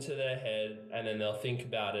pop into their head and then they'll think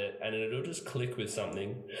about it and it'll just click with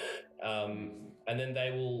something. And then they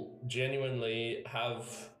will genuinely have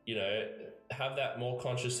that more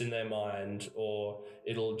conscious in their mind, or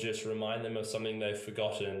it'll just remind them of something they've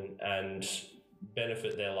forgotten and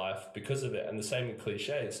benefit their life because of it. And the same with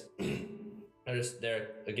cliches. They're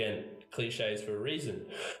again cliches for a reason.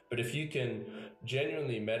 But if you can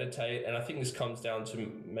genuinely meditate, and I think this comes down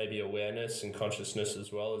to maybe awareness and consciousness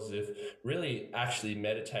as well, as if really actually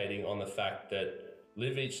meditating on the fact that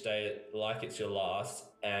live each day like it's your last,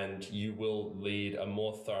 and you will lead a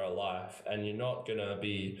more thorough life, and you're not going to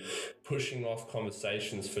be pushing off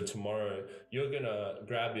conversations for tomorrow. You're going to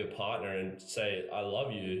grab your partner and say, I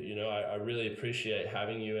love you. I really appreciate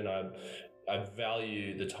having you, and I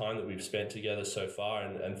value the time that we've spent together so far,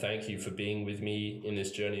 and thank you for being with me in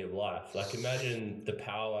this journey of life. Like, imagine the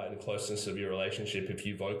power and closeness of your relationship if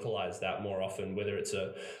you vocalize that more often, whether it's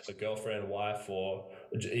a girlfriend, wife, or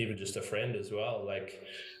even just a friend as well. Like,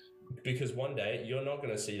 because one day you're not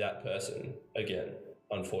going to see that person again,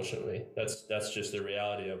 unfortunately. That's just the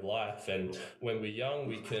reality of life. And when we're young,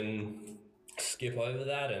 we can skip over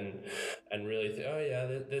that and really think, oh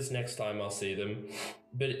yeah, there's next time I'll see them.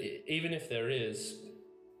 But even if there is,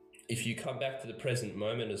 if you come back to the present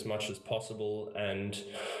moment as much as possible and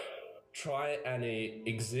try and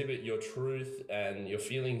exhibit your truth and your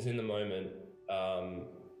feelings in the moment,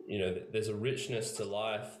 there's a richness to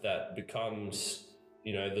life that becomes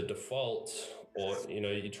the default, or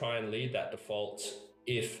you try and lead that default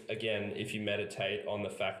if you meditate on the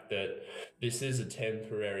fact that this is a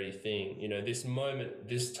temporary thing. This moment,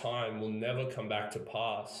 this time will never come back to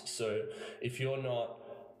pass. So if you're not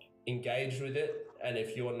engaged with it, and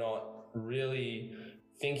if you're not really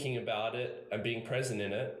thinking about it and being present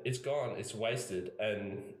in it, it's gone, it's wasted.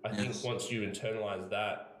 And I think once you internalize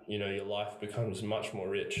that, your life becomes much more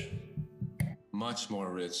rich. Much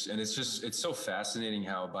more rich. And it's so fascinating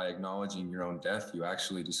how by acknowledging your own death, you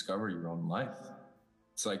actually discover your own life.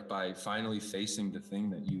 It's like by finally facing the thing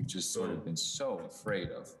that you've just sort of been so afraid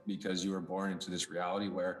of because you were born into this reality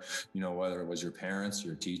where, you know, whether it was your parents,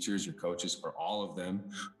 your teachers, your coaches, or all of them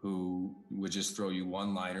who would just throw you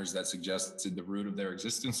one-liners that suggested the root of their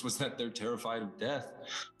existence was that they're terrified of death.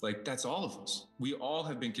 Like, that's all of us. We all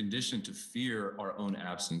have been conditioned to fear our own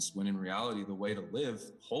absence, when in reality, the way to live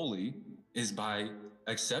wholly is by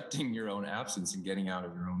accepting your own absence and getting out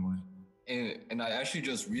of your own way. And I actually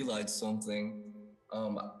just realized something.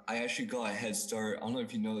 I actually got a head start. I don't know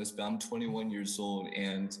if you know this, but I'm 21 years old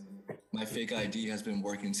and my fake ID has been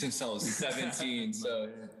working since I was 17. So,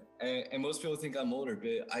 and most people think I'm older,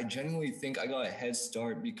 but I genuinely think I got a head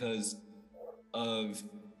start because of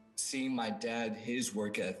seeing my dad, his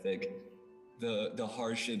work ethic, the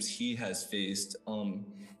hardships he has faced.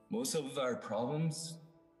 Most of our problems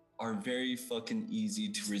are very fucking easy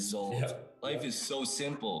to resolve. Yeah. Life is so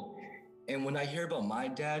simple. And when I hear about my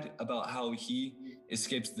dad, about how he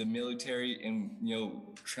escaped the military and, you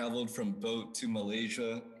know, traveled from boat to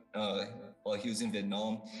Malaysia while he was in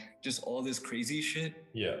Vietnam, just all this crazy shit.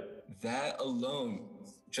 Yeah. That alone,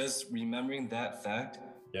 just remembering that fact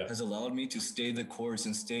has allowed me to stay the course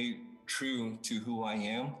and stay true to who I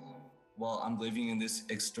am while I'm living in this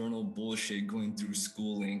external bullshit going through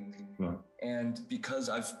schooling. Yeah. And because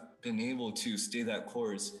I've been able to stay that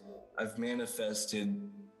course, I've manifested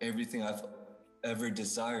everything I've ever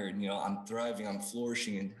desired. You know, I'm thriving, I'm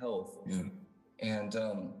flourishing in health. Yeah.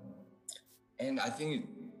 And I think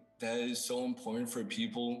that is so important for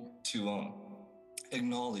people to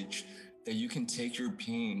acknowledge that you can take your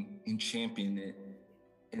pain and champion it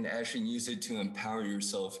and actually use it to empower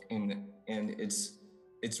yourself. And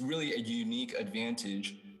it's really a unique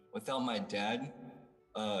advantage. Without my dad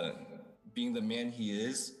being the man he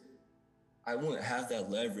is, I wouldn't have that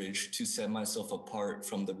leverage to set myself apart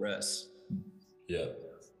from the rest. Yeah.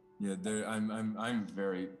 Yeah, I'm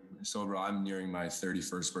very sober. I'm nearing my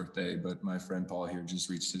 31st birthday, but my friend Paul here just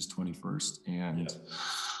reached his 21st. And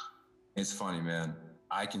it's funny, man.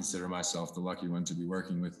 I consider myself the lucky one to be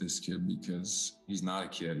working with this kid because he's not a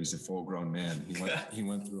kid. He's a full-grown man. He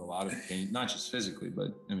went through a lot of pain, not just physically, but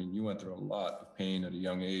I mean, you went through a lot of pain at a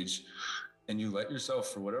young age. And you let yourself,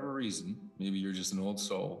 for whatever reason, maybe you're just an old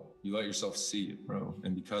soul, you let yourself see it, bro.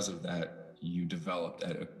 And because of that, you developed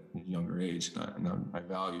at a younger age. And I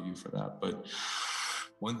value you for that. But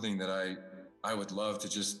one thing that I would love to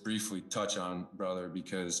just briefly touch on, brother,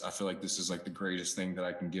 because I feel like this is like the greatest thing that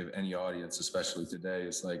I can give any audience, especially today,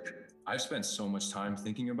 is like, I've spent so much time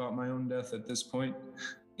thinking about my own death at this point.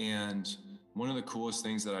 And one of the coolest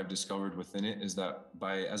things that I've discovered within it is that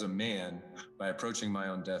as a man, by approaching my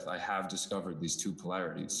own death, I have discovered these two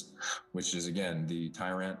polarities, which is, again, the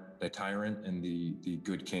tyrant and the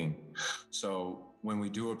good king. So when we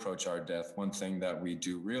do approach our death, one thing that we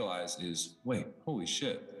do realize is, wait, holy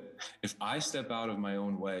shit. If I step out of my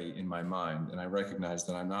own way in my mind and I recognize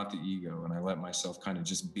that I'm not the ego and I let myself kind of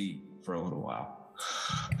just be for a little while,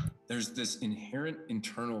 there's this inherent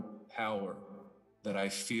internal power that I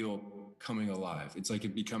feel coming alive. It's like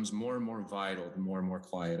it becomes more and more vital the more and more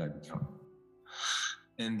quiet I become.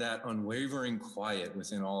 And that unwavering quiet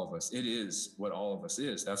within all of us, it is what all of us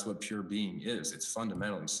is. That's what pure being is. It's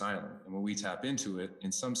fundamentally silent. And when we tap into it,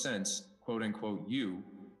 in some sense, quote unquote, you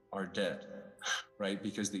are dead, right?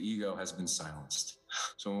 Because the ego has been silenced.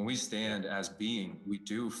 So when we stand as being, we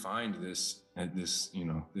do find this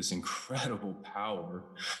incredible power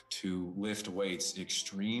to lift weights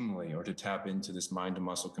extremely, or to tap into this mind to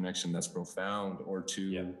muscle connection that's profound, or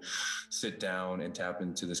to sit down and tap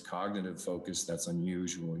into this cognitive focus that's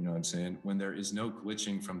unusual. You know what I'm saying? When there is no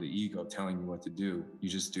glitching from the ego telling you what to do, you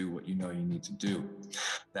just do what you know you need to do.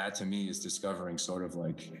 That to me is discovering sort of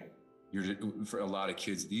like, for a lot of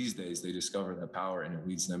kids these days, they discover that power and it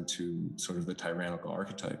leads them to sort of the tyrannical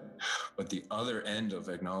archetype. But the other end of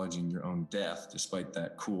acknowledging your own death, despite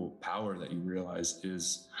that cool power that you realize,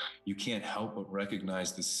 is you can't help but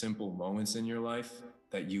recognize the simple moments in your life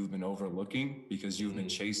that you've been overlooking because you've been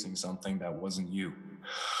chasing something that wasn't you.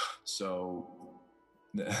 So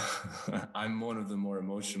I'm one of the more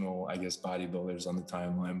emotional, I guess, bodybuilders on the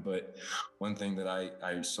timeline. But one thing that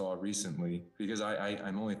I saw recently, because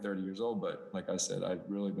I'm only 30 years old, but like I said, I've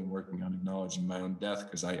really been working on acknowledging my own death,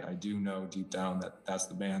 because I do know deep down that that's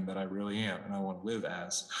the man that I really am and I want to live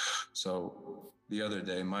as. So the other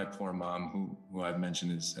day, my poor mom, who I've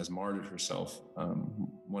mentioned has martyred herself,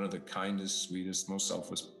 one of the kindest, sweetest, most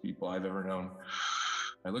selfless people I've ever known.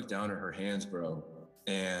 I looked down at her hands, bro,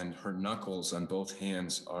 and her knuckles on both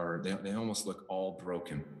hands they almost look all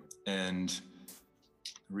broken. And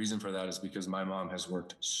the reason for that is because my mom has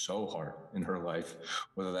worked so hard in her life,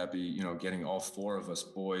 whether that be, getting all four of us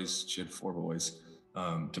boys, she had 4 boys,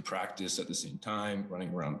 to practice at the same time,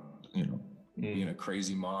 running around, being a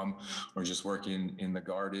crazy mom, or just working in the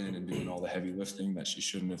garden and doing all the heavy lifting that she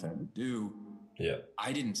shouldn't have had to do. Yeah.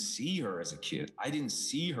 I didn't see her as a kid. I didn't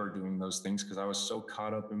see her doing those things because I was so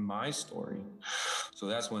caught up in my story. So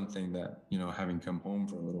that's one thing that, having come home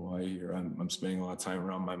for a little while here, I'm spending a lot of time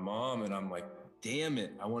around my mom, and I'm like, damn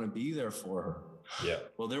it, I want to be there for her. Yeah.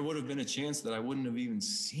 Well, there would have been a chance that I wouldn't have even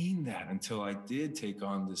seen that until I did take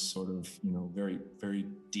on this sort of, very, very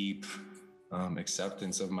deep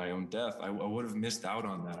acceptance of my own death. I would have missed out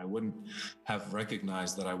on that. I wouldn't have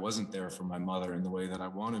recognized that I wasn't there for my mother in the way that I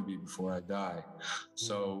want to be before I die.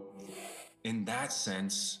 So in that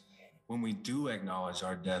sense, when we do acknowledge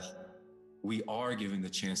our death, we are given the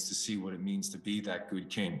chance to see what it means to be that good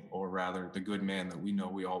king, or rather the good man that we know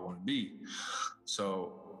we all want to be.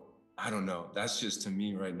 So I don't know. That's just, to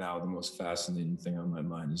me right now, the most fascinating thing on my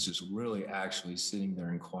mind is just really actually sitting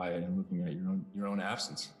there in quiet and looking at your own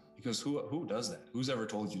absence. Because who does that? Who's ever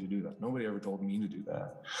told you to do that? Nobody ever told me to do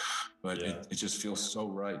that. But it just feels so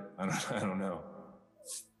right. I don't know.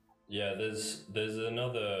 Yeah, there's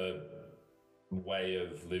another way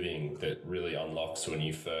of living that really unlocks when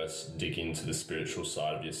you first dig into the spiritual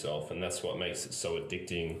side of yourself, and that's what makes it so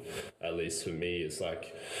addicting, at least for me. It's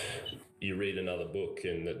like you read another book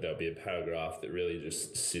and there'll be a paragraph that really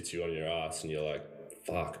just sits you on your ass, and you're like,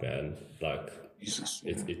 fuck, man, like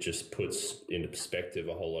it just puts into perspective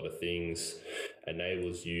a whole lot of things,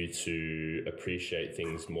 enables you to appreciate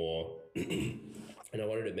things more. And I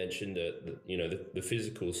wanted to mention that the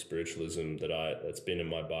physical spiritualism that's been in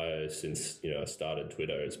my bio since I started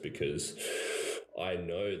Twitter is because I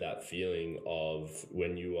know that feeling of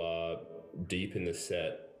when you are deep in the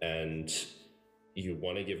set and you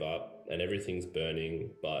want to give up and everything's burning,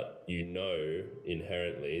 but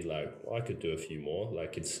inherently, like, I could do a few more.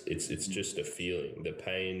 Like it's just a feeling. The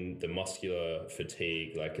pain, the muscular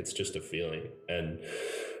fatigue, like it's just a feeling. And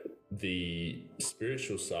the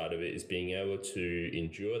spiritual side of it is being able to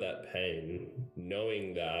endure that pain,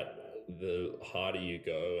 knowing that the harder you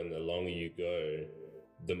go and the longer you go,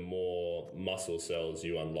 the more muscle cells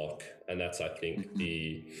you unlock. And that's, I think,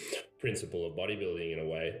 the principle of bodybuilding in a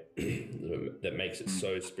way that makes it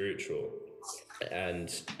so spiritual. And,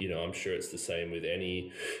 I'm sure it's the same with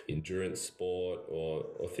any endurance sport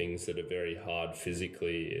or things that are very hard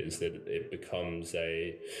physically, is that it becomes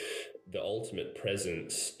the ultimate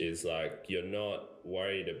presence is like, you're not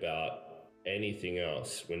worried about anything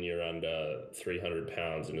else when you're under 300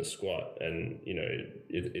 pounds in a squat and,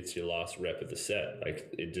 it's your last rep of the set.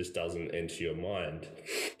 Like, it just doesn't enter your mind.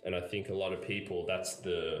 And I think a lot of people, that's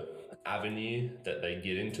the avenue that they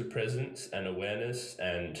get into presence and awareness,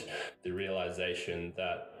 and the realization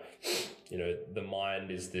that, the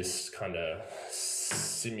mind is this kind of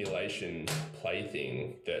simulation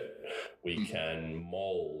plaything that we can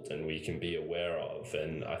mold and we can be aware of.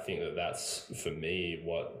 And I think that that's, for me,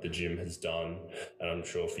 what the gym has done, and I'm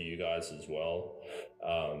sure for you guys as well.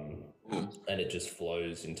 And it just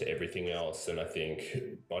flows into everything else. And I think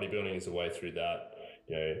bodybuilding is a way through that.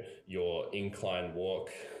 Your incline walk,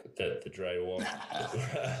 the Dre walk,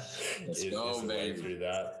 is a way through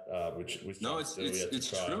that. Which no, it's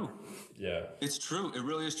true. Yeah, it's true. It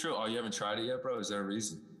really is true. Oh, you haven't tried it yet, bro? Is there a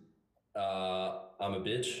reason? I'm a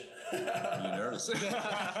bitch. You're nervous.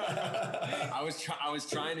 I was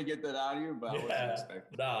trying to get that out of you, but I wasn't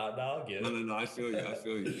expecting. Nah, I'll get it. No. I feel you.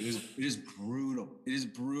 It is brutal. It is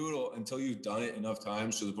brutal until you've done it enough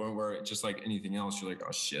times to the point where, just like anything else, you're like,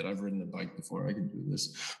 oh shit, I've ridden a bike before. I can do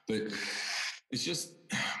this. But it's just,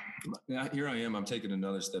 here I am. I'm taking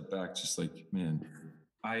another step back. Just like, man,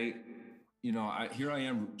 here I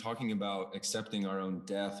am talking about accepting our own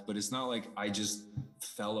death, but it's not like I just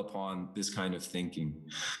fell upon this kind of thinking.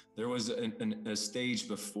 There was a stage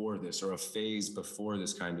before this, or a phase before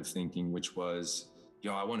this kind of thinking, which was,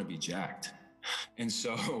 I want to be jacked. And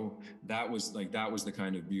so that was the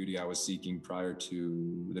kind of beauty I was seeking prior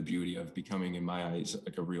to the beauty of becoming, in my eyes,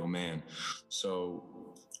 like a real man.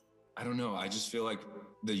 So I don't know. I just feel like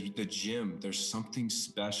the gym, there's something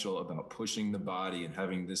special about pushing the body and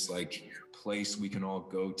having this like place we can all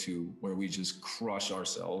go to where we just crush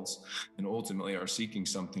ourselves and ultimately are seeking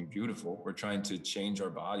something beautiful. We're trying to change our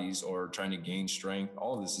bodies or trying to gain strength.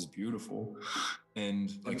 All of this is beautiful.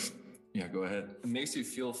 And like, yeah, go ahead. It makes you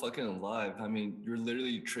feel fucking alive. I mean, you're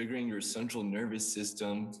literally triggering your central nervous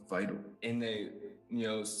system. It's vital. In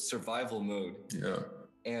a, survival mode. Yeah.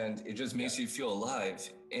 And it just makes you feel alive.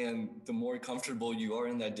 And the more comfortable you are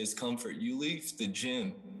in that discomfort, you leave the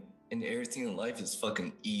gym and everything in life is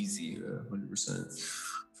fucking easy. Yeah,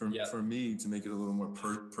 100%. For me, to make it a little more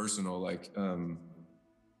personal, like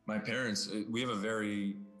my parents, we have a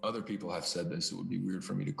very other people have said this, it would be weird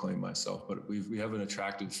for me to claim myself, but we have an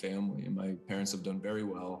attractive family, and my parents have done very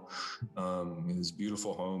well. In this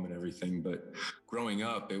beautiful home and everything. But growing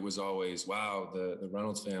up, it was always, wow, the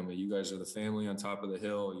Reynolds family, you guys are the family on top of the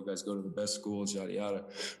hill. You guys go to the best schools, yada, yada.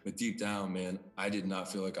 But deep down, man, I did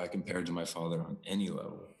not feel like I compared to my father on any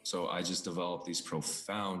level. So I just developed these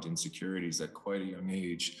profound insecurities at quite a young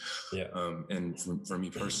age. Yeah. And for me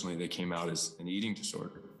personally, they came out as an eating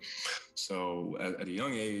disorder. So at a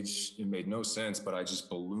young age, it made no sense, but I just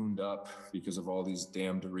ballooned up because of all these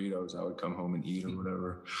damn Doritos I would come home and eat or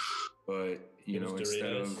whatever. But, you know,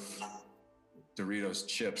 instead of Doritos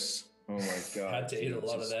chips, oh my God. Had to eat a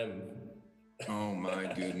lot of them. Oh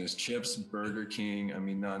my goodness. Chips, Burger King, I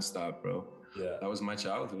mean, nonstop, bro. Yeah. That was my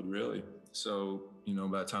childhood, really. So, you know,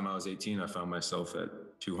 by the time I was 18, I found myself at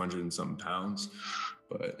 200 and something pounds.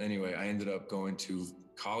 But anyway, I ended up going to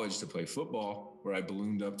college to play football, where I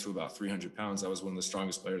ballooned up to about 300 pounds. I was one of the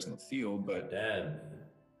strongest players on the field, but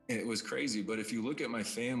it was crazy. But if you look at my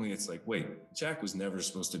family, it's like, wait, Jack was never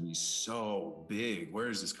supposed to be so big. Where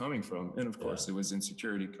is this coming from? And of course, it was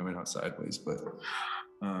insecurity coming out sideways. But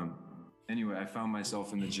anyway, I found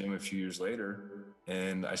myself in the gym a few years later,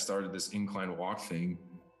 and I started this incline walk thing.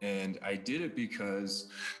 And I did it because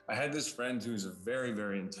I had this friend who's a very,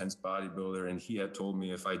 very intense bodybuilder. And he had told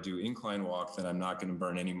me if I do incline walk, then I'm not going to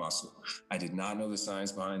burn any muscle. I did not know the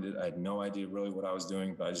science behind it. I had no idea really what I was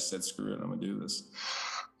doing, but I just said, screw it, I'm going to do this.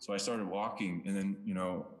 So I started walking. And then, you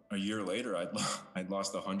know, a year later, I'd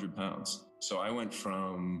lost 100 pounds. So I went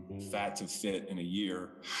from fat to fit in a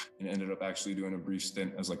year, and ended up actually doing a brief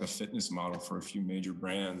stint as like a fitness model for a few major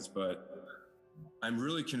brands. But I'm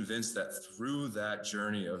really convinced that through that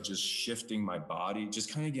journey of just shifting my body,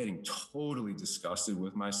 just kind of getting totally disgusted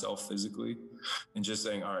with myself physically, and just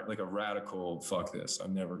saying, all right, like a radical, fuck this.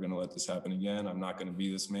 I'm never going to let this happen again. I'm not going to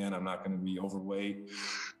be this man. I'm not going to be overweight.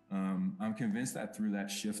 I'm convinced that through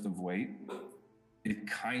that shift of weight, it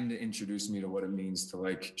kind of introduced me to what it means to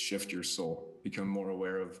like shift your soul, become more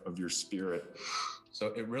aware of your spirit. So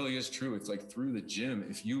it really is true. It's like through the gym,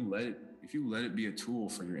 if you let it be a tool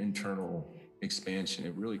for your internal expansion,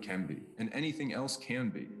 it really can be, and anything else can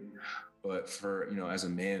be. But for, you know, as a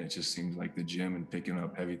man, it just seems like the gym and picking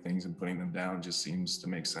up heavy things and putting them down just seems to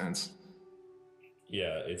make sense.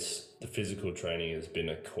 Yeah, it's the physical training has been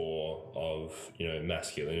a core of, you know,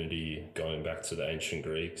 masculinity going back to the ancient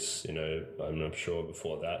Greeks. You know, I'm sure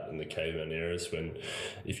before that in the caveman eras, when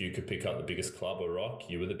if you could pick up the biggest club or rock,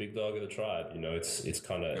 you were the big dog of the tribe. You know, it's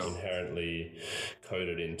kind of inherently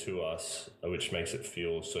coded into us, which makes it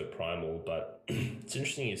feel so primal. But it's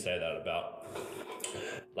interesting you say that about,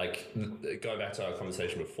 like, going back to our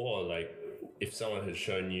conversation before, like if someone had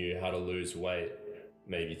shown you how to lose weight,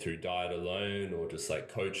 maybe through diet alone, or just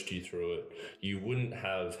like coached you through it, you wouldn't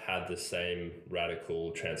have had the same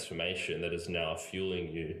radical transformation that is now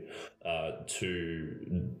fueling you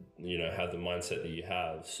to, you know, have the mindset that you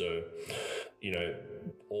have. So, you know,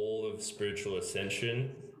 all of spiritual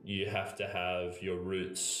ascension, you have to have your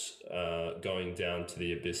roots going down to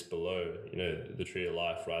the abyss below. You know, the tree of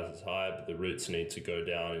life rises high, but the roots need to go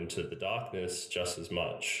down into the darkness just as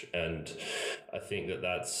much. And I think that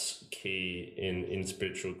that's key in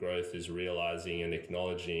spiritual growth, is realizing and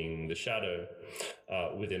acknowledging the shadow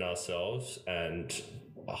within ourselves and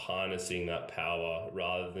harnessing that power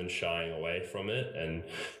rather than shying away from it. And,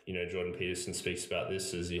 you know, Jordan Peterson speaks about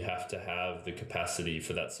this as you have to have the capacity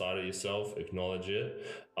for that side of yourself, acknowledge it.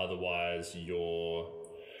 Otherwise, your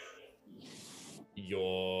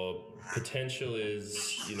potential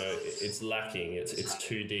is, you know, it's lacking. It's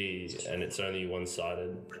 2D and it's only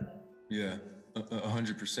one-sided. Yeah,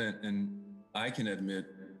 100%. And I can admit,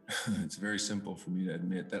 it's very simple for me to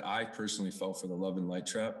admit that I personally fell for the love and light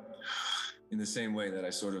trap, in the same way that I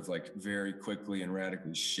sort of like very quickly and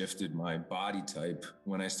radically shifted my body type.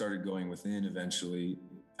 When I started going within, eventually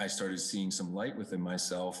I started seeing some light within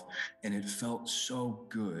myself, and it felt so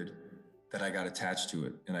good that I got attached to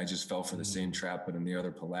it. And I just fell for the same trap, but in the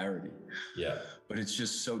other polarity. Yeah. But it's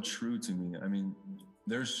just so true to me. I mean,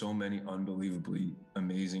 there's so many unbelievably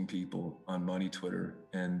amazing people on Money Twitter,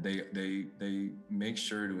 and they make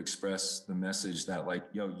sure to express the message that, like,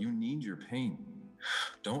 yo, you need your pain.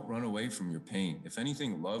 Don't run away from your pain. If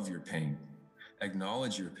anything, love your pain.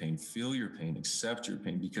 Acknowledge your pain, feel your pain, accept your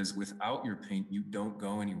pain, because without your pain, you don't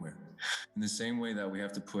go anywhere. In the same way that we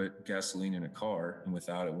have to put gasoline in a car, and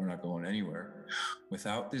without it, we're not going anywhere.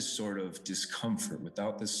 Without this sort of discomfort,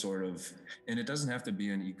 without this sort of, and it doesn't have to be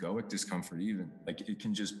an egoic discomfort even, like it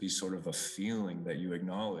can just be sort of a feeling that you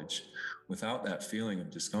acknowledge. Without that feeling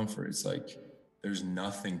of discomfort, it's like there's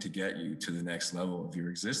nothing to get you to the next level of your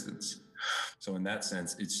existence. So in that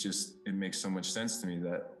sense, it makes so much sense to me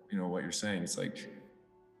that, what you're saying. It's like,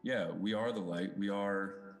 yeah, we are the light. We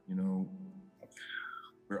are,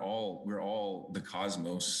 we're all the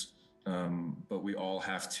cosmos. But we all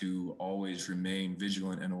have to always remain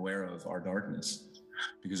vigilant and aware of our darkness,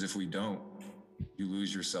 because if we don't, you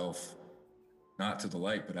lose yourself, not to the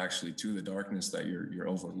light, but actually to the darkness that you're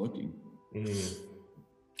overlooking.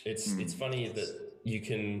 It's funny that you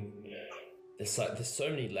can, there's so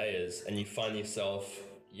many layers, and you find yourself,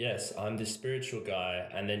 yes, I'm this spiritual guy,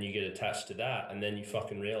 and then you get attached to that, and then you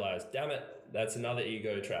fucking realize, damn it, that's another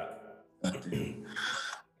ego trap.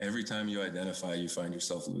 Every time you identify, you find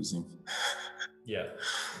yourself losing. Yeah.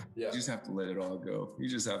 You just have to let it all go. You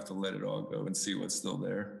just have to let it all go and see what's still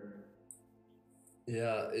there.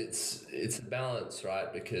 Yeah, it's a balance,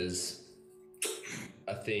 right? Because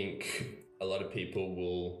I think a lot of people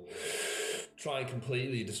will try and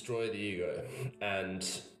completely destroy the ego. And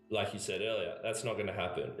like you said earlier, that's not going to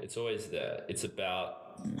happen. It's always there. It's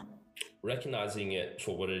about recognizing it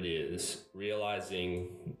for what it is,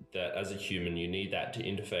 realizing that as a human, you need that to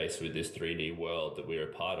interface with this 3D world that we're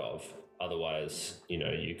a part of. Otherwise,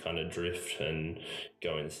 you kind of drift and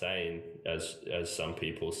go insane, as some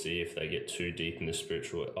people see if they get too deep in the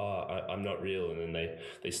spiritual. I'm not real, and then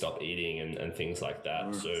they stop eating and things like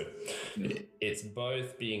that. So it's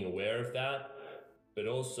both being aware of that, but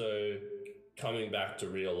also coming back to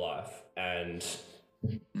real life and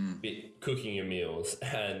cooking your meals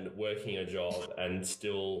and working a job and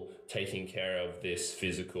still taking care of this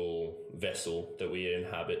physical vessel that we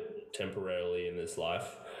inhabit temporarily in this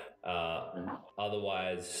life.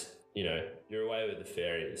 Otherwise, you're away with the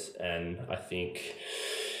fairies. And I think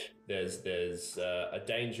there's a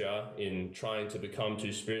danger in trying to become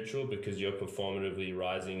too spiritual, because you're performatively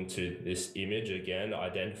rising to this image again,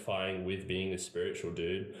 identifying with being a spiritual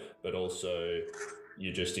dude, but also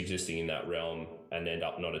you're just existing in that realm and end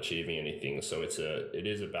up not achieving anything. So it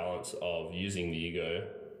is a balance of using the ego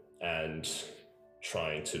and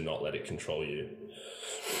trying to not let it control you.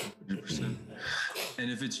 100%.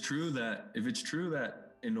 And if it's true that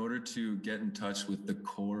in order to get in touch with the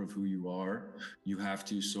core of who you are, you have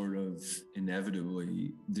to sort of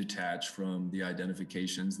inevitably detach from the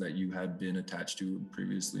identifications that you had been attached to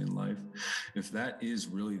previously in life. If that is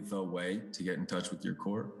really the way to get in touch with your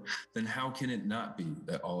core, then how can it not be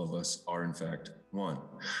that all of us are in fact one?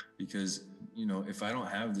 Because, if I don't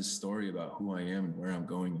have this story about who I am and where I'm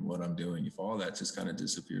going and what I'm doing, if all that just kind of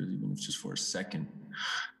disappears, even if just for a second,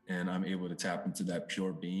 and I'm able to tap into that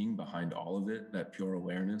pure being behind all of it, that pure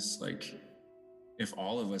awareness, like if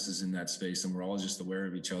all of us is in that space and we're all just aware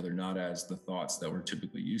of each other, not as the thoughts that we're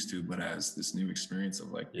typically used to, but as this new experience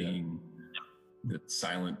of being the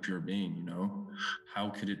silent pure being, how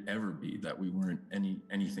could it ever be that we weren't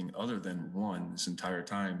anything other than one this entire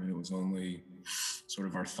time? And it was only sort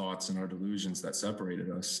of our thoughts and our delusions that separated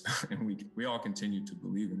us. And we all continue to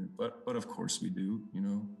believe in it, but of course we do,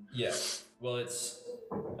 Yeah. Well, it's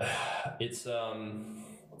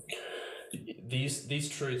these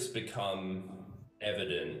truths become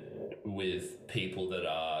evident with people that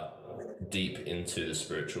are deep into the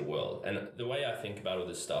spiritual world. And the way I think about all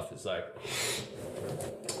this stuff is like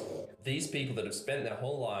these people that have spent their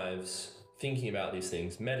whole lives thinking about these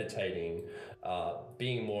things, meditating,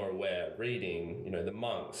 being more aware, reading, the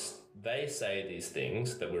monks, they say these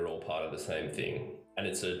things that we're all part of the same thing. And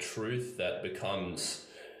it's a truth that becomes,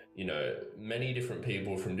 many different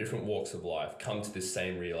people from different walks of life come to this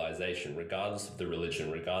same realization, regardless of the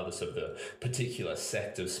religion, regardless of the particular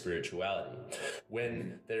sect of spirituality.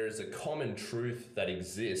 When there is a common truth that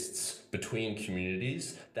exists between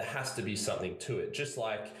communities, there has to be something to it. Just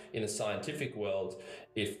like in a scientific world,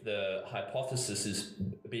 if the hypothesis is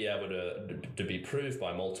be able to be proved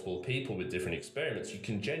by multiple people with different experiments, you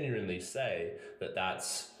can genuinely say that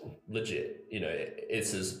that's legit.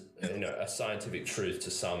 It's as a scientific truth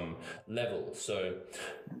to some level. So,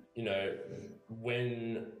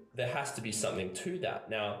 when there has to be something to that.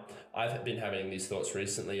 Now, I've been having these thoughts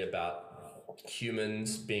recently about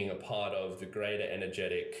humans being a part of the greater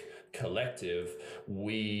energetic collective.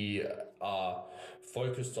 We are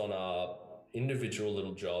focused on our individual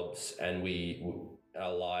little jobs and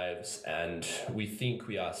our lives, and we think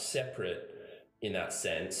we are separate in that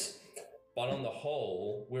sense. But on the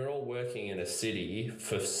whole, we're all working in a city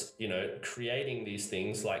for, creating these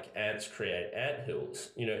things like ants create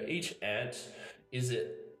anthills. Each ant, is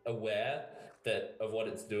it aware of what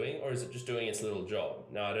it's doing, or is it just doing its little job?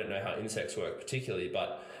 Now, I don't know how insects work particularly,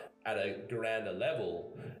 but at a grander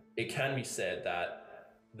level, it can be said that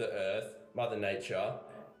the earth, Mother Nature,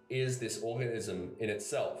 is this organism in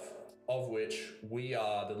itself of which we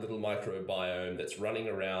are the little microbiome that's running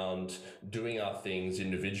around doing our things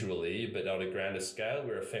individually, but on a grander scale,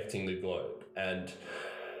 we're affecting the globe. And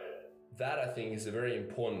that, I think, is a very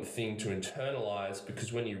important thing to internalize,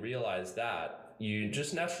 because when you realize that, you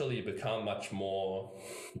just naturally become much more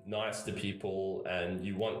nice to people and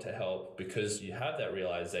you want to help, because you have that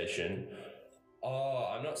realization, oh,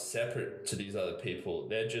 I'm not separate to these other people.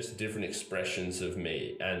 They're just different expressions of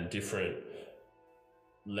me and different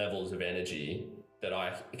levels of energy that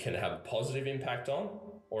I can have a positive impact on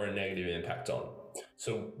or a negative impact on.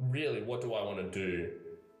 So really, what do I want to do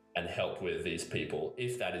and help with these people,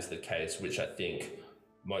 if that is the case, which I think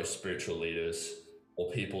most spiritual leaders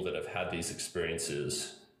or people that have had these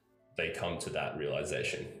experiences, they come to that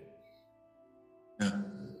realization.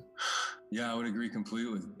 Yeah, I would agree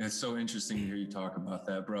completely. It's so interesting to hear you talk about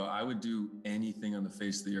that, bro. I would do anything on the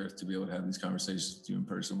face of the earth to be able to have these conversations with you in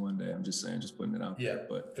person one day. I'm just saying, just putting it out there.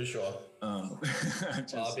 But for sure. I'll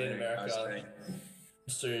be in America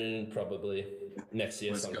soon, probably next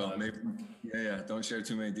year. Let's sometime. go. Maybe, yeah. Don't share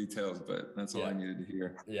too many details, but that's all I needed to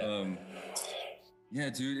hear. Yeah,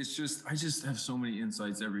 dude. It's just, I just have so many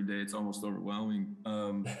insights every day. It's almost overwhelming.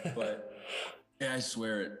 But yeah, I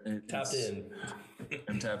swear it. Tapped in.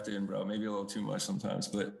 I'm tapped in, bro. Maybe a little too much sometimes,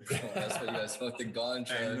 but that's what you guys smoke the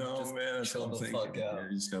ganja. I know, just man. That's chill what I'm the thinking. fuck out. Yeah,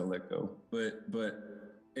 you just gotta let go. But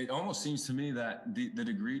it almost seems to me that the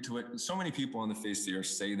degree to it, so many people on the face of the earth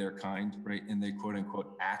say they're kind, right? And they quote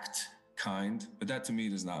unquote act kind, but that to me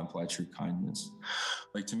does not imply true kindness.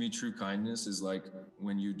 Like, to me, true kindness is like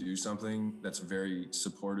when you do something that's very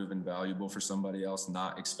supportive and valuable for somebody else,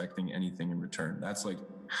 not expecting anything in return. That's what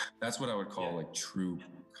I would call like true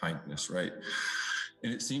kindness, right?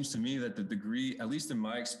 And it seems to me that the degree, at least in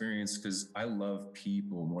my experience, because I love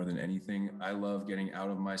people more than anything, I love getting out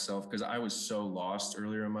of myself, because I was so lost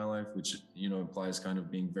earlier in my life, which, implies kind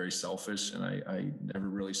of being very selfish. And I never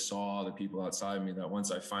really saw the people outside me that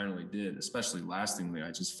once I finally did, especially lastingly, I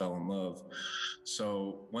just fell in love.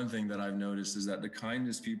 So one thing that I've noticed is that the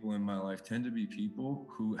kindest people in my life tend to be people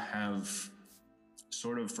who have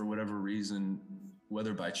sort of, for whatever reason,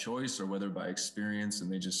 whether by choice or whether by experience, and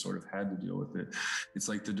they just sort of had to deal with it. It's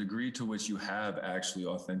like the degree to which you have actually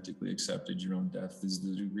authentically accepted your own death is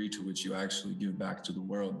the degree to which you actually give back to the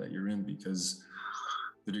world that you're in, because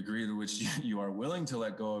the degree to which you are willing to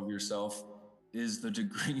let go of yourself is the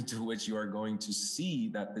degree to which you are going to see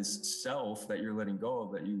that this self that you're letting go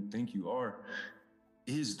of, that you think you are,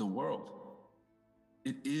 is the world.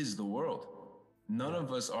 It is the world. None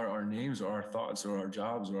of us are our names or our thoughts or our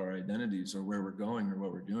jobs or our identities or where we're going or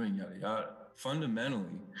what we're doing, yada, yada.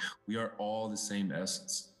 Fundamentally, we are all the same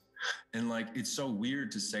essence. And like, it's so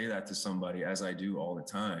weird to say that to somebody, as I do all the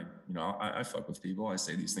time. I fuck with people. I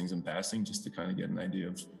say these things in passing just to kind of get an idea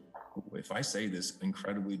of, if I say this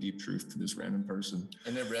incredibly deep truth to this random person.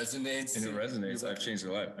 And it resonates. I've changed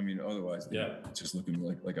their life. I mean, otherwise, it's just looking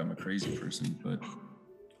like I'm a crazy person. But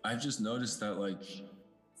I've just noticed that, like,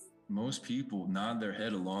 most people nod their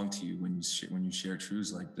head along to you when you share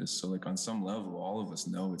truths like this. So like, on some level, all of us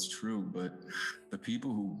know it's true, but the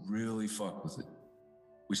people who really fuck with it,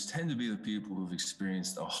 which tend to be the people who've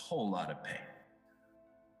experienced a whole lot of pain,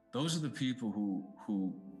 those are the people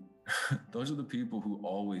who those are the people who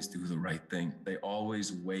always do the right thing. They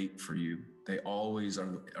always wait for you. They always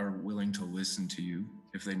are willing to listen to you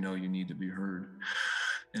if they know you need to be heard.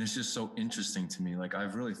 And it's just so interesting to me. Like,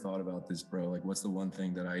 I've really thought about this, bro. Like, what's the one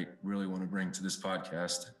thing that I really want to bring to this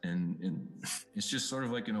podcast? And it's just sort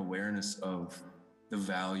of like an awareness of the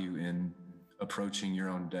value in approaching your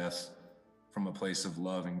own death from a place of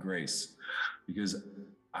love and grace. Because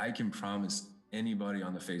I can promise anybody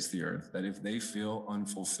on the face of the earth that if they feel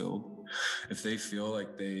unfulfilled, if they feel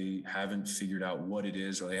like they haven't figured out what it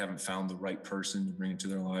is, or they haven't found the right person to bring into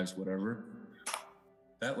their lives, whatever,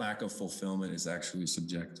 that lack of fulfillment is actually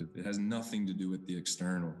subjective. It has nothing to do with the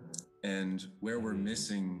external. And where we're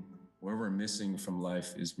missing from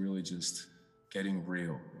life is really just getting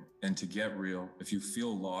real. And to get real, if you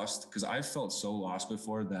feel lost, because I've felt so lost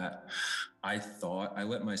before that I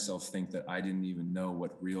let myself think that I didn't even know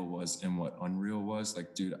what real was and what unreal was.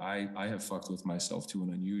 Like, dude, I have fucked with myself to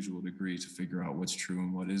an unusual degree to figure out what's true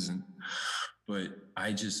and what isn't. But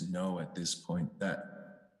I just know at this point that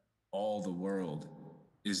all the world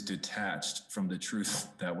is detached from the truth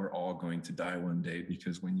that we're all going to die one day.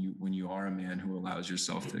 Because when you are a man who allows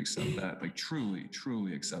yourself to accept that, like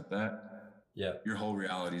truly accept that, your whole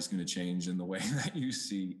reality is going to change, and the way that you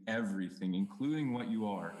see everything, including what you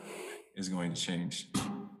are, is going to change.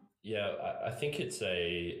 Yeah, I think it's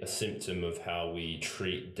a symptom of how we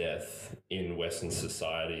treat death in Western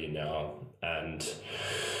society now. And,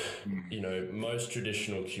 you know, most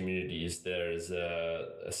traditional communities, there is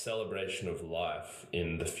a celebration of life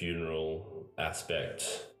in the funeral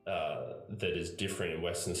aspect that is different in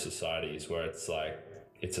Western societies, where it's like,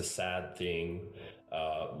 it's a sad thing.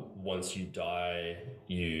 Once you die,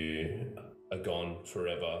 you are gone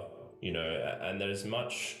forever, you know, and there's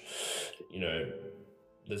much, you know,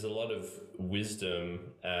 there's a lot of wisdom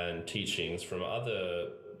and teachings from other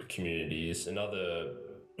communities and other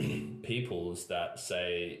peoples that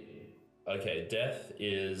say, okay, death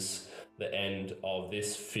is the end of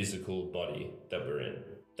this physical body that we're in.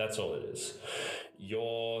 That's all it is.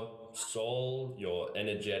 Your soul, your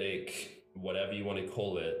energetic, whatever you want to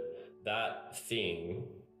call it, that thing,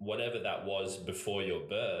 whatever that was before your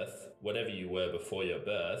birth, whatever you were before your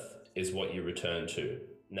birth, is what you return to.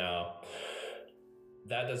 Now,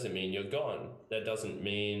 that doesn't mean you're gone. That doesn't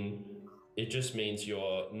mean, it just means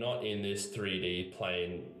you're not in this 3D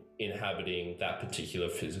plane inhabiting that particular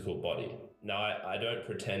physical body. Now, I don't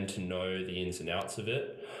pretend to know the ins and outs of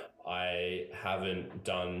it. I haven't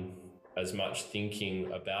done as much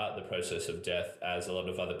thinking about the process of death as a lot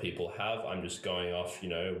of other people have. I'm just going off, you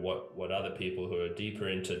know, what other people who are deeper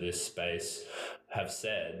into this space have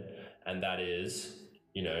said. And that is,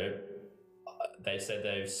 you know, they said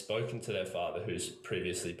they've spoken to their father who's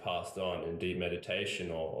previously passed on in deep meditation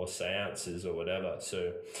or seances or whatever.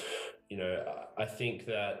 So, you know, I think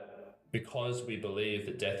that because we believe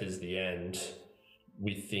that death is the end,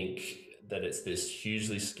 we think that it's this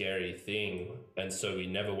hugely scary thing. And so we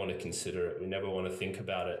never want to consider it. We never want to think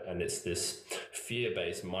about it. And it's this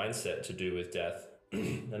fear-based mindset to do with death.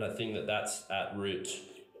 And I think that that's at root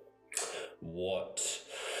what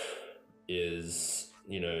is,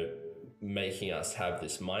 you know, making us have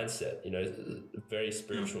this mindset. You know, very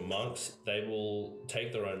spiritual monks, they will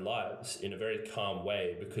take their own lives in a very calm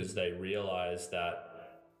way because they realize that,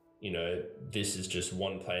 you know, this is just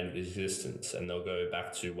one plane of existence and they'll go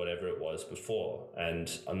back to whatever it was before. And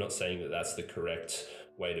I'm not saying that that's the correct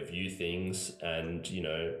way to view things and, you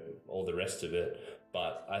know, all the rest of it.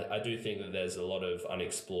 But I do think that there's a lot of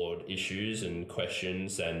unexplored issues and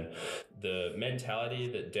questions, and the mentality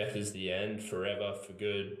that death is the end forever for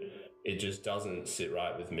good, it just doesn't sit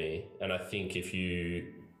right with me. And I think if you,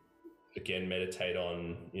 again, meditate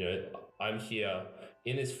on, you know, I'm here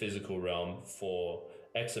in this physical realm for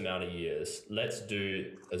X amount of years. Let's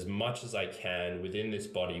do as much as I can within this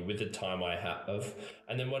body with the time I have.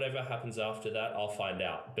 And then whatever happens after that, I'll find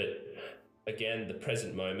out. But again, the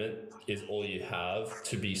present moment is all you have.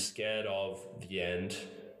 To be scared of the end,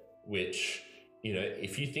 which, you know,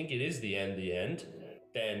 if you think it is the end,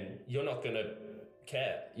 then you're not going to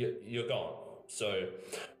care. You're gone. So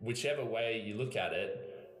whichever way you look at it,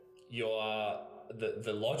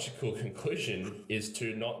 the logical conclusion is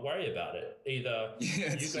to not worry about it. Either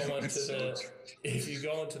if you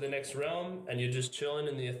go into the next realm and you're just chilling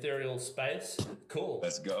in the ethereal space, cool.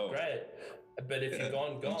 Let's go. Great. But if you're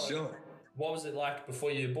gone, what was it like before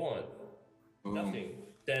you were born? Boom. Nothing.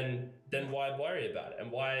 Then why worry about it? And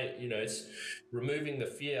why, you know, it's removing the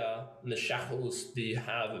fear and the shackles that you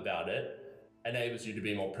have about it enables you to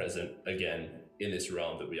be more present again in this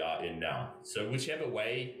realm that we are in now. So whichever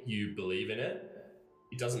way you believe in it,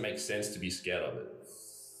 it doesn't make sense to be scared of it.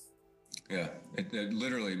 Yeah, it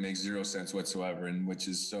literally makes zero sense whatsoever, and which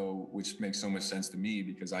makes so much sense to me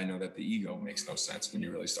because I know that the ego makes no sense when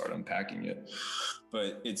you really start unpacking it.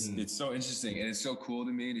 But it's so interesting, and it's so cool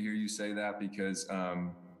to me to hear you say that because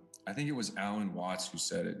I think it was Alan Watts who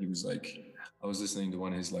said it. He was like, I was listening to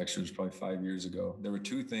one of his lectures probably 5 years ago. There were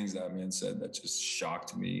two things that man said that just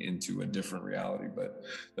shocked me into a different reality. But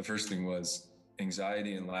the first thing was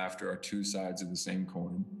anxiety and laughter are two sides of the same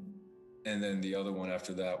coin. And then the other one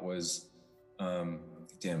after that was,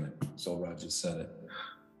 damn it, Soul Rod just said it.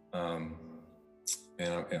 And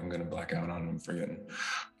I'm going to black out on it, I'm forgetting.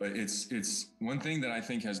 But it's one thing that I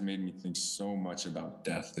think has made me think so much about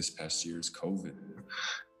death this past year is COVID.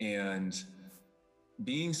 And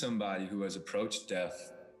being somebody who has approached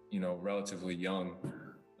death, you know, relatively young,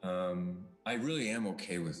 I really am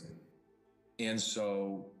okay with it. And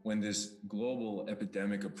so when this global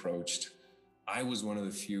epidemic approached, I was one of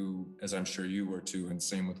the few, as I'm sure you were too, and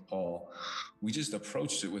same with Paul, we just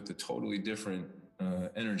approached it with a totally different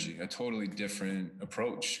energy, a totally different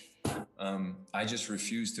approach. I just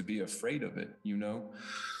refused to be afraid of it, you know?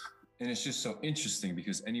 And it's just so interesting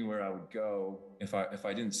because anywhere I would go, if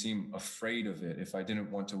I didn't seem afraid of it, if I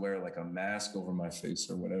didn't want to wear like a mask over my face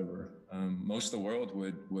or whatever, most of the world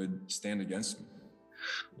would stand against me,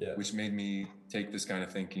 which made me take this kind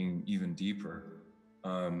of thinking even deeper.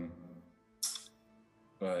 Um,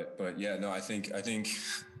 but yeah, no, I think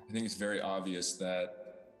it's very obvious that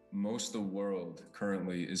most of the world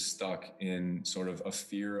currently is stuck in sort of a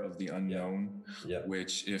fear of the unknown. Yeah.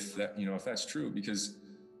 Which, if that's true, because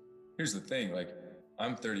here's the thing, like,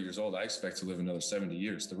 I'm 30 years old. I expect to live another 70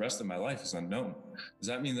 years. The rest of my life is unknown. Does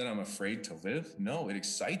that mean that I'm afraid to live? No, it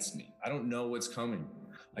excites me. I don't know what's coming.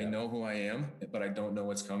 I know who I am, but I don't know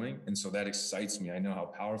what's coming. And so that excites me. I know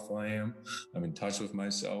how powerful I am. I'm in touch with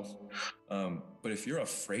myself. But if you're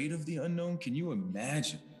afraid of the unknown, can you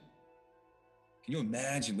imagine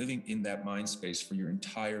living in that mind space for your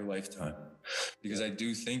entire lifetime? Because I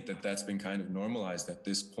do think that that's been kind of normalized at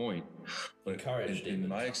this point. But encouraged,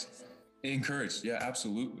 encouraged, yeah,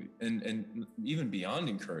 absolutely. And even beyond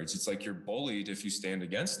encouraged, it's like you're bullied if you stand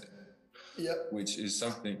against it. Yep. Which is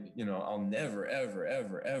something, I'll never, ever,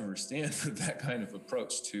 ever, ever stand for that kind of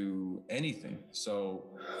approach to anything. So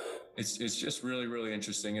it's just really, really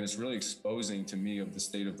interesting. And it's really exposing to me of the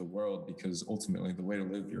state of the world, because ultimately the way to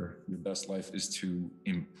live your best life is to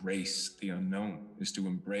embrace the unknown, is to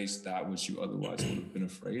embrace that which you otherwise would have been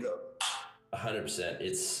afraid of.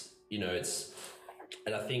 100%.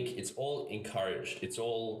 And I think it's all encouraged. It's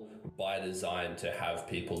all by design to have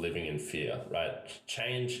people living in fear, right?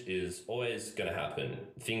 Change is always going to happen.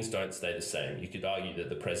 Things don't stay the same. You could argue that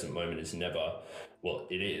the present moment is never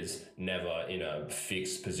in a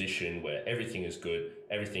fixed position where everything is good,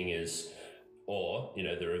 everything is, or,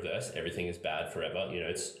 the reverse, everything is bad forever.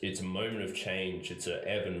 It's a moment of change. It's an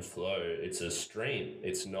ebb and flow. It's a stream.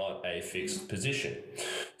 It's not a fixed position.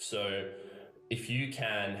 So if you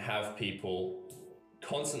can have people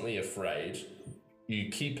constantly afraid, you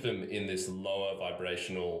keep them in this lower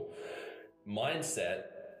vibrational mindset,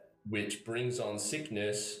 which brings on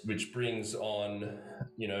sickness, which brings on,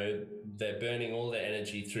 they're burning all their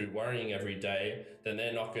energy through worrying every day, then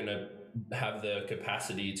they're not going to have the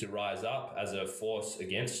capacity to rise up as a force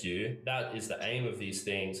against you. That is the aim of these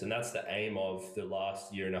things. And that's the aim of the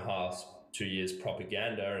last year and a half, 2 years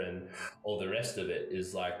propaganda and all the rest of it,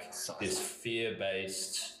 is like this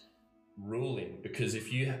fear-based ruling. Because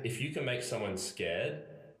if you can make someone scared,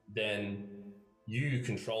 then you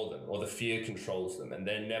control them, or the fear controls them, and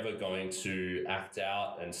they're never going to act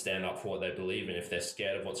out and stand up for what they believe in if they're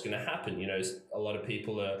scared of what's going to happen. A lot of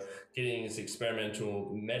people are getting these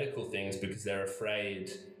experimental medical things because they're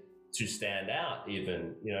afraid to stand out,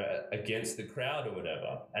 even, against the crowd or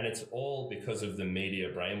whatever. And it's all because of the media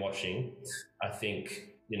brainwashing. I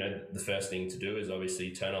think, the first thing to do is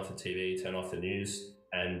obviously turn off the TV, turn off the news,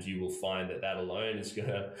 and you will find that alone is going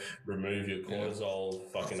to remove your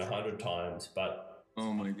cortisol fucking 100 times. But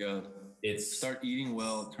oh my God, start eating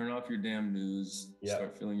well, turn off your damn news,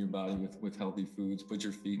 start filling your body with healthy foods, put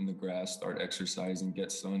your feet in the grass, start exercising,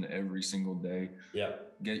 get sun every single day.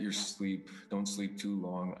 Get your sleep, don't sleep too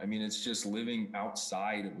long. I mean, it's just living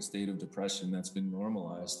outside of a state of depression that's been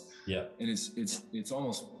normalized. And it's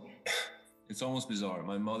almost bizarre.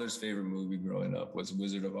 My mother's favorite movie growing up was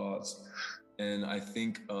Wizard of Oz. And I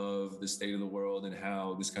think of the state of the world and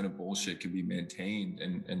how this kind of bullshit can be maintained,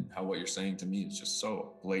 and how what you're saying to me is just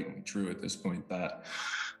so blatantly true at this point, that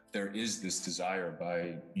there is this desire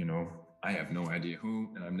by, I have no idea who,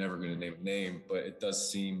 and I'm never going to name a name, but it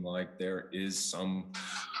does seem like there is some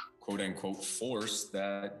quote unquote force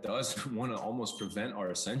that does want to almost prevent our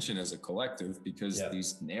ascension as a collective, because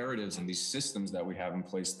these narratives and these systems that we have in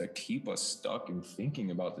place that keep us stuck in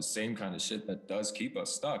thinking about the same kind of shit that does keep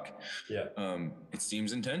us stuck. It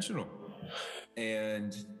seems intentional.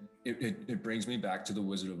 And it brings me back to the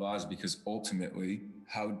Wizard of Oz, because ultimately,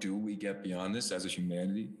 how do we get beyond this as a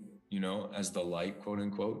humanity? As the light, quote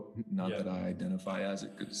unquote, not that I identify as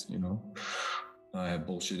it, because, I have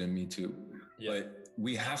bullshit in me too. But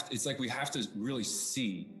we have to really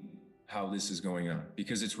see how this is going on,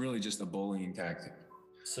 because it's really just a bullying tactic.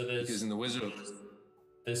 So because in the Wizard of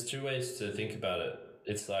there's two ways to think about it.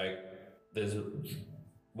 It's like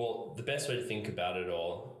the best way to think about it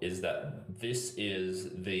all is that this is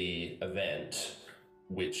the event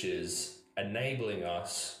which is enabling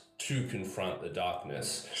us to confront the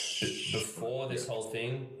darkness. Before this whole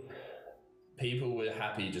thing, people were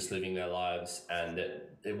happy just living their lives, and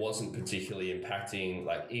it wasn't particularly impacting,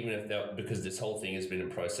 like, even if because this whole thing has been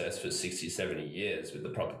in process for 60, 70 years with the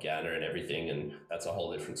propaganda and everything, and that's a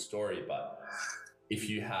whole different story. But if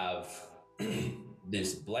you have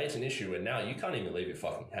this blatant issue where now you can't even leave your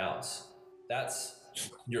fucking house,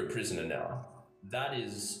 you're a prisoner now. That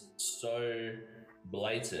is so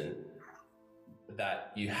blatant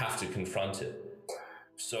that you have to confront it.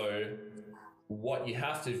 So what you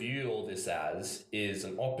have to view all this as is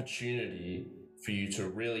an opportunity for you to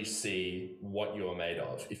really see what you're made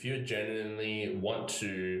of. If you genuinely want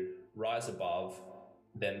to rise above,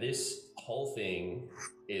 then this whole thing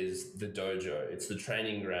is the dojo. It's the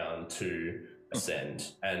training ground to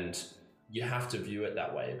ascend. And you have to view it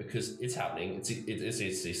that way because it's happening. It's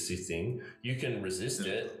this thing. You can resist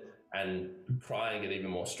it and cry and get even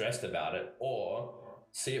more stressed about it, or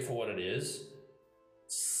see it for what it is,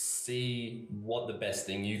 see what the best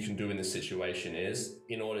thing you can do in the situation is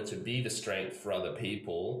in order to be the strength for other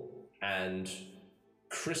people and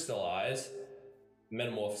crystallize,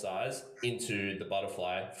 metamorphosize into the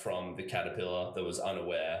butterfly from the caterpillar that was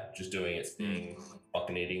unaware, just doing its thing,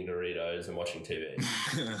 fucking eating Doritos and watching TV.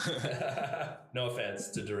 No offense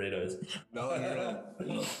to Doritos.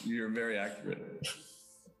 No. You're very accurate.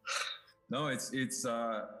 No, it's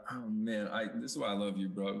oh man, this is why I love you,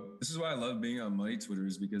 bro. This is why I love being on Money Twitter,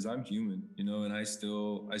 is because I'm human, and I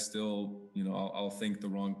still, I'll think the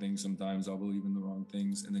wrong things sometimes. I'll believe in the wrong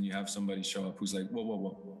things. And then you have somebody show up who's like,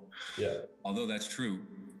 whoa. Yeah. Although that's true,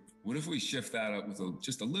 what if we shift that up with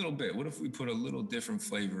just a little bit? What if we put a little different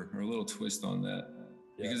flavor or a little twist on that?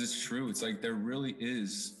 Yeah. Because it's true. It's like there really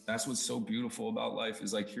is. That's what's so beautiful about life,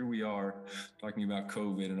 is like, here we are talking about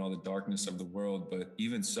COVID and all the darkness of the world. But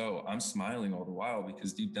even so, I'm smiling all the while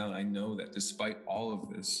because deep down, I know that despite all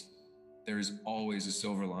of this, there is always a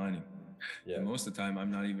silver lining. Yeah. And most of the time,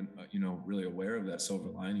 I'm not even, really aware of that silver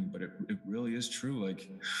lining, but it really is true. Like,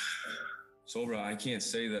 Sobra, I can't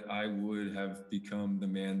say that I would have become the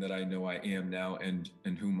man that I know I am now and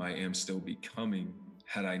whom I am still becoming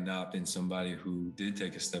had I not been somebody who did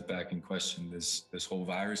take a step back and question this whole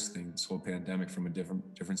virus thing, this whole pandemic from a different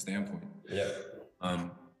standpoint. Yeah.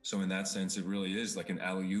 So in that sense, it really is like an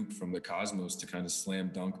alley-oop from the cosmos to kind of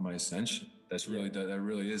slam dunk my ascension. That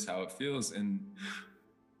really is how it feels. And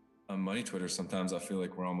on Money Twitter, sometimes I feel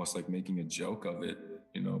like we're almost like making a joke of it.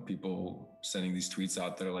 People sending these tweets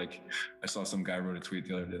out that are like, I saw some guy wrote a tweet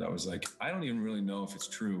the other day that was like, I don't even really know if it's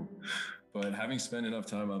true. But having spent enough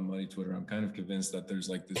time on Money Twitter, I'm kind of convinced that there's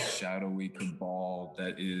like this shadowy cabal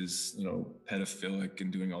that is, pedophilic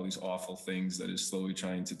and doing all these awful things that is slowly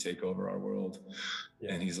trying to take over our world.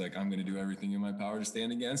 Yeah. And he's like, I'm going to do everything in my power to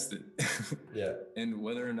stand against it. Yeah. And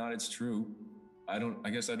whether or not it's true, I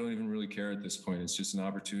guess I don't even really care at this point. It's just an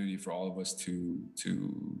opportunity for all of us to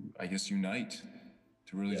I guess, unite,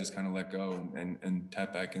 to really just kind of let go and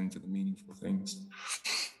tap back into the meaningful things.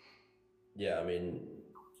 Yeah, I mean,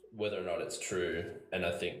 whether or not it's true, and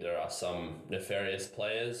I think there are some nefarious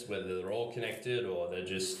players, whether they're all connected or they're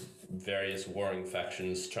just various warring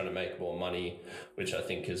factions trying to make more money, which I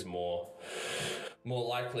think is more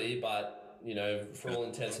likely. But for all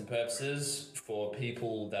intents and purposes, for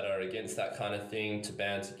people that are against that kind of thing to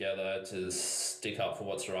band together, to stick up for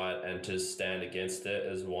what's right and to stand against it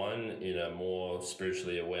as one in a more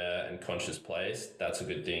spiritually aware and conscious place, that's a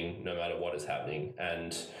good thing no matter what is happening.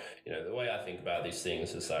 And the way I think about these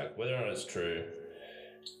things is like, whether or not it's true,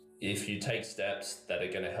 if you take steps that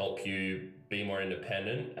are going to help you be more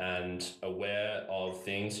independent and aware of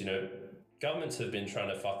things, governments have been trying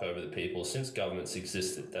to fuck over the people since governments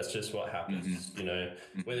existed. That's just what happens,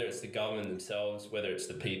 whether it's the government themselves, whether it's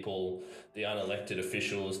the people, the unelected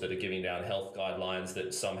officials that are giving down health guidelines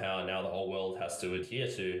that somehow now the whole world has to adhere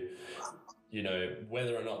to,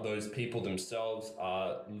 whether or not those people themselves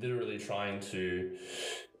are literally trying to,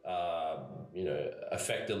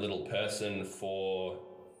 affect a little person for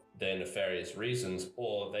their nefarious reasons,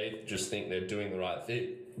 or they just think they're doing the right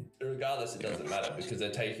thing. Regardless, it doesn't matter, because they're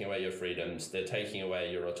taking away your freedoms, they're taking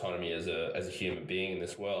away your autonomy as a human being in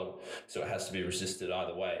this world. So it has to be resisted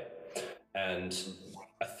either way. And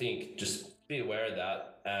I think just be aware of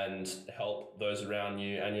that and help those around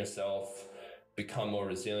you and yourself become more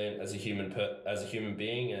resilient as a human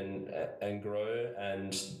being and grow.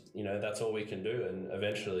 And that's all we can do. And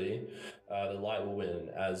eventually, the light will win,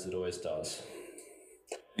 as it always does.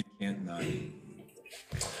 It can't not.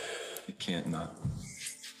 It can't not.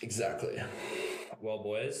 Exactly. Well,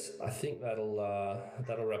 boys, I think that'll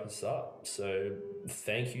wrap us up. So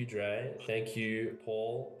thank you, Dre. Thank you,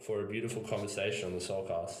 Paul, for a beautiful conversation on the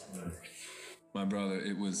Soulcast. My brother,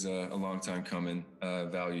 it was a long time coming.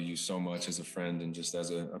 Value you so much as a friend and just as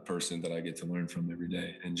a person that I get to learn from every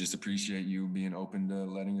day, and just appreciate you being open to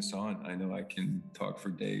letting us on. I know I can talk for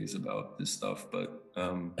days about this stuff, but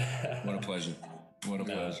what a pleasure. What a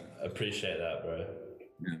pleasure. Appreciate that, bro.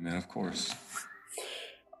 Yeah, man, of course.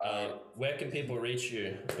 Where can people reach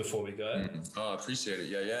you before we go? Oh, appreciate it.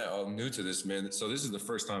 Yeah. I'm new to this, man. So this is the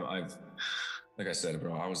first time like I said,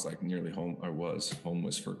 bro, I was like nearly was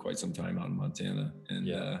homeless for quite some time out in Montana, and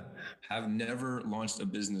have never launched a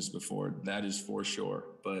business before. That is for sure.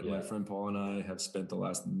 But my friend Paul and I have spent the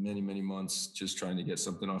last many, many months just trying to get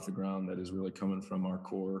something off the ground that is really coming from our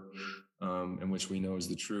core, and which we know is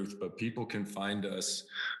the truth. But people can find us.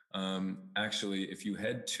 Actually, if you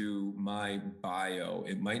head to my bio,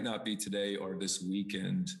 it might not be today or this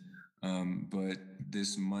weekend, but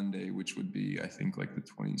this Monday, which would be, I think, like the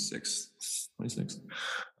 26th,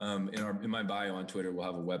 in my bio on Twitter, we'll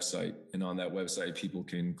have a website. And on that website, people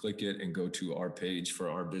can click it and go to our page for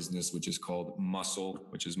our business, which is called Muscle,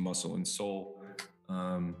 which is Muscle and Soul.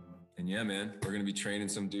 And yeah, man, we're going to be training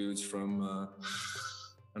some dudes from,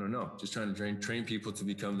 I don't know, just trying to train people to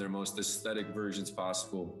become their most aesthetic versions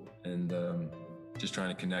possible. And just trying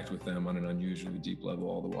to connect with them on an unusually deep level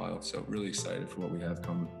all the while. So really excited for what we have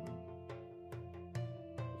coming.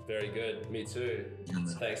 Very good. Me too.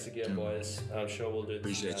 Thanks again, boys. I'm sure we'll do this.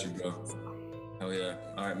 Appreciate you, bro. Hell yeah.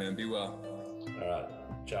 All right, man. Be well. All right.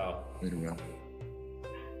 Ciao. Later, bro.